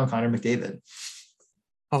stack around Connor McDavid.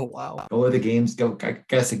 Oh wow! Go with the games. Go, I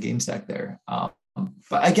guess a game stack there. But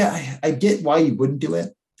I get why you wouldn't do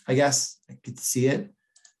it. I guess I could see it.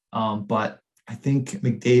 But I think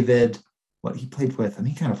McDavid, what he played with,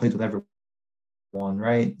 he kind of played with everyone,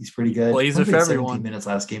 right? He's pretty good. Plays with everyone. 17 minutes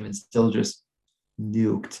last game and still just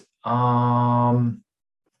nuked.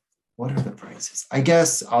 What are the prices? I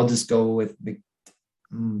guess I'll just go with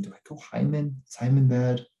do I go Hyman? Is Hyman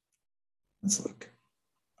bad? Let's look.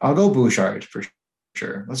 I'll go Bouchard for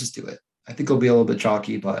sure. Let's just do it. I think it'll be a little bit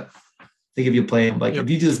chalky, but I think if you play him, if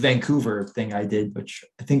you do this Vancouver thing I did, which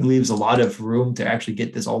I think leaves a lot of room to actually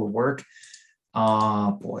get this all to work.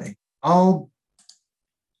 Boy. I'll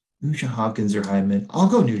Nugent Hopkins or Hyman. I'll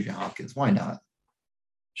go Nugent Hopkins. Why not?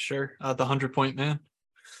 Sure. The 100-point man.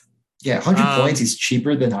 Yeah, 100 points. He's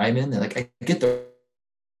cheaper than Hyman. And I get the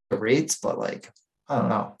rates, but I don't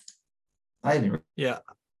know. I haven't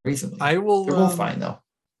recently. I will. They're both fine though.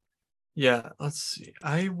 Yeah, let's see.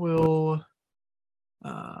 I will.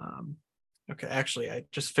 Okay, actually, I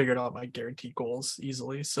just figured out my guaranteed goals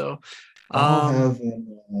easily. So, I'll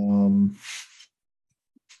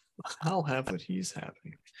have what he's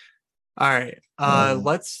having. All right.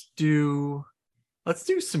 Let's do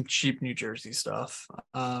some cheap New Jersey stuff.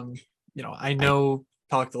 I know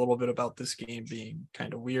talked a little bit about this game being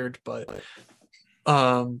kind of weird, but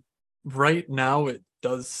right now it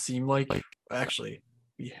does seem like actually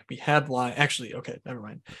we had line. Actually, okay, never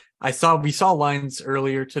mind. We saw lines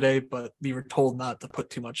earlier today, but we were told not to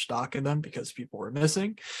put too much stock in them because people were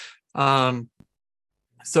missing.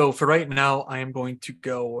 So for right now, I am going to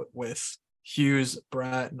go with Hughes,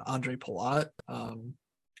 Bratt, and Andre Palat.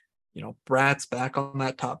 Bratt's back on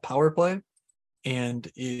that top power play and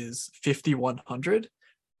is 5,100.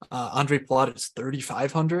 Andre Palat is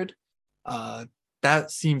 3,500.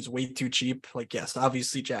 That seems way too cheap. Yes,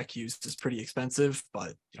 obviously Jack Hughes is pretty expensive,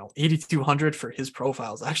 but 8,200 for his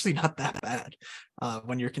profile is actually not that bad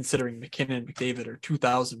when you're considering McKinnon and McDavid are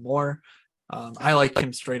 2,000 more. I like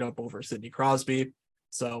him straight up over Sidney Crosby.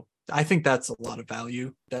 So I think that's a lot of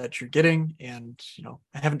value that you're getting. And,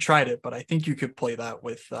 I haven't tried it, but I think you could play that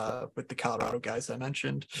with the Colorado guys I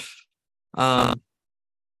mentioned.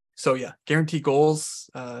 So yeah, guaranteed goals.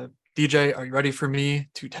 DJ, are you ready for me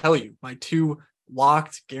to tell you my 2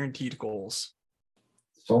 locked guaranteed goals?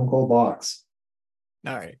 Stone Cold Box.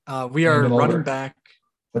 All right. We are running back.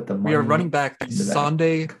 We are running back the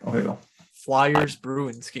Sunday Flyers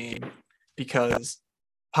Bruins game because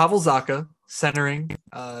Pavel Zacha centering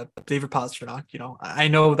David Pastrnak. I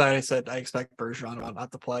know that I said I expect Bergeron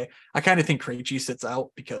not to play. I kind of think Krejci sits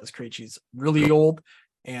out because Krejci's really old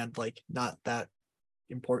and not that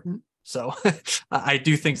important. So I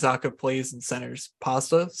do think Zacha plays and centers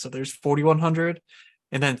Pasta. So there's 4,100,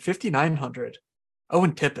 and then 5,900.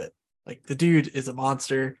 Owen Tippett, the dude is a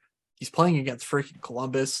monster. He's playing against freaking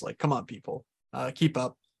Columbus. Come on, people, keep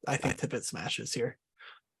up. I think Tippett smashes here.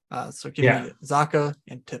 So give me Zacha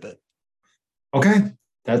and Tippett. Okay,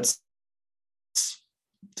 it's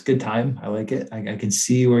a good time. I like it. I can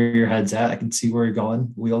see where your head's at. I can see where you're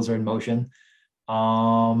going. Wheels are in motion.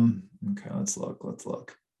 Okay, let's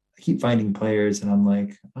look. I keep finding players, and I'm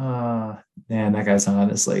like, man, that guy's not on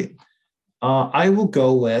the slate. I will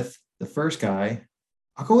go with the first guy.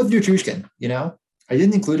 I'll go with Nutrition. I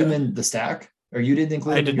didn't include him in the stack, or you didn't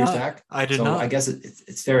include him in your stack. I did not. I guess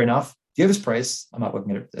it's fair enough. Do you have his price? I'm not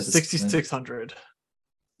looking at it. 6,600.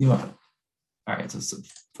 All right, so it's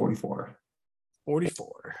 44.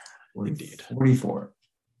 44. Indeed. 44.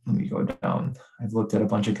 Let me go down. I've looked at a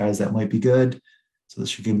bunch of guys that might be good. So this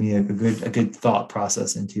should give me a good thought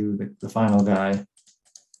process into the final guy.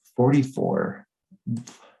 44.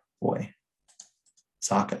 Boy.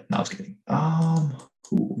 Saka. No, I was kidding.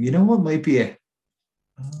 You know what might be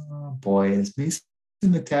is Mason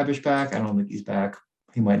McTavish back? I don't think he's back.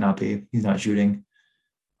 He might not be. He's not shooting.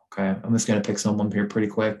 Okay, I'm just gonna pick someone here pretty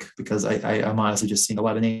quick because I'm honestly just seeing a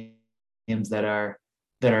lot of names that are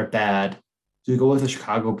bad. Do we go with a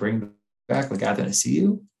Chicago bring back after I see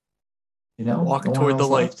you? Walk toward the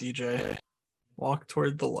light, DJ. Walk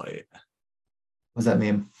toward the light. What does that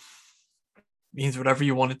mean? Means whatever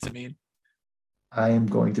you want it to mean. I am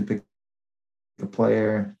going to pick a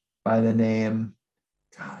player by the name.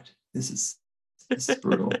 God, this is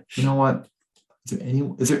brutal. You know what?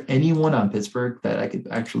 Is there anyone on Pittsburgh that I could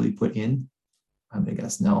actually put in? I'm gonna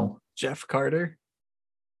guess no. Jeff Carter.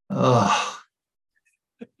 Oh.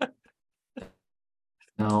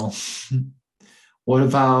 No. What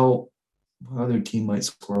about what other team might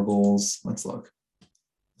score goals? Let's look.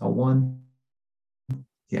 No one.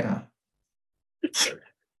 Yeah.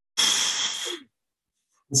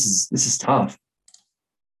 This is tough.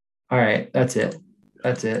 All right, that's it.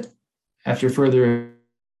 After further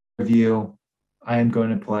review, I am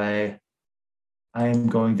going to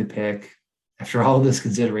pick, after all this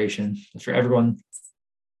consideration, after everyone,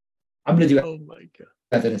 I'm going to do it. Oh my God.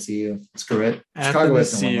 Tennessee. Screw it. Chicago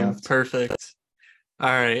has no one left. Perfect. All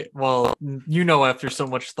right. Well, after so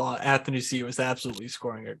much thought, Anthony C was absolutely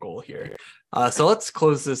scoring a goal here. So let's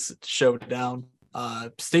close this show down.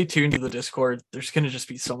 Stay tuned to the Discord. There's going to just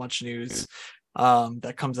be so much news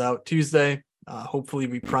that comes out Tuesday. Hopefully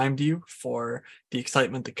we primed you for the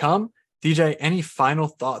excitement to come. DJ, any final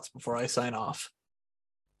thoughts before I sign off?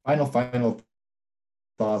 Final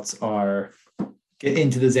thoughts are get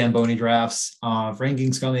into the Zamboni drafts.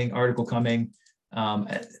 Rankings coming, article coming.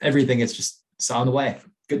 Everything is just on the way.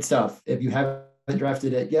 Good stuff. If you haven't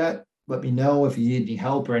drafted it yet, let me know if you need any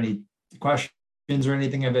help or any questions or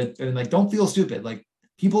anything of it. And don't feel stupid.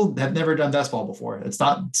 People have never done best ball before. It's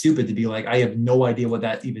not stupid to be I have no idea what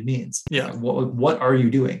that even means. Yeah. What are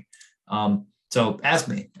you doing? So ask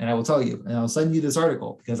me and I will tell you, and I'll send you this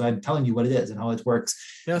article because I'm telling you what it is and how it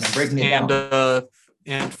works. Yes. And breaking it down.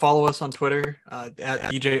 And follow us on Twitter at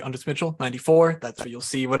DJ_Mitchell94. That's where you'll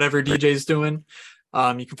see whatever DJ's doing.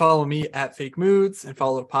 You can follow me at Fake Moods and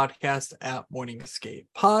follow the podcast at Morning Escape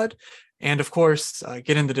Pod. And of course,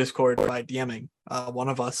 get in the Discord by DMing one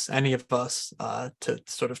of us, any of us, to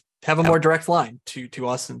sort of have a more direct line to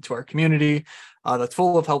us and to our community that's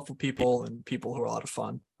full of helpful people and people who are a lot of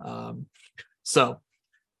fun. So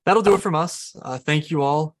that'll do it from us. Thank you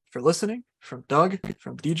all for listening. From Doug,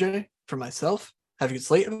 from DJ, from myself. Have a good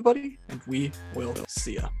slate, everybody, and we will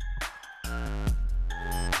see ya.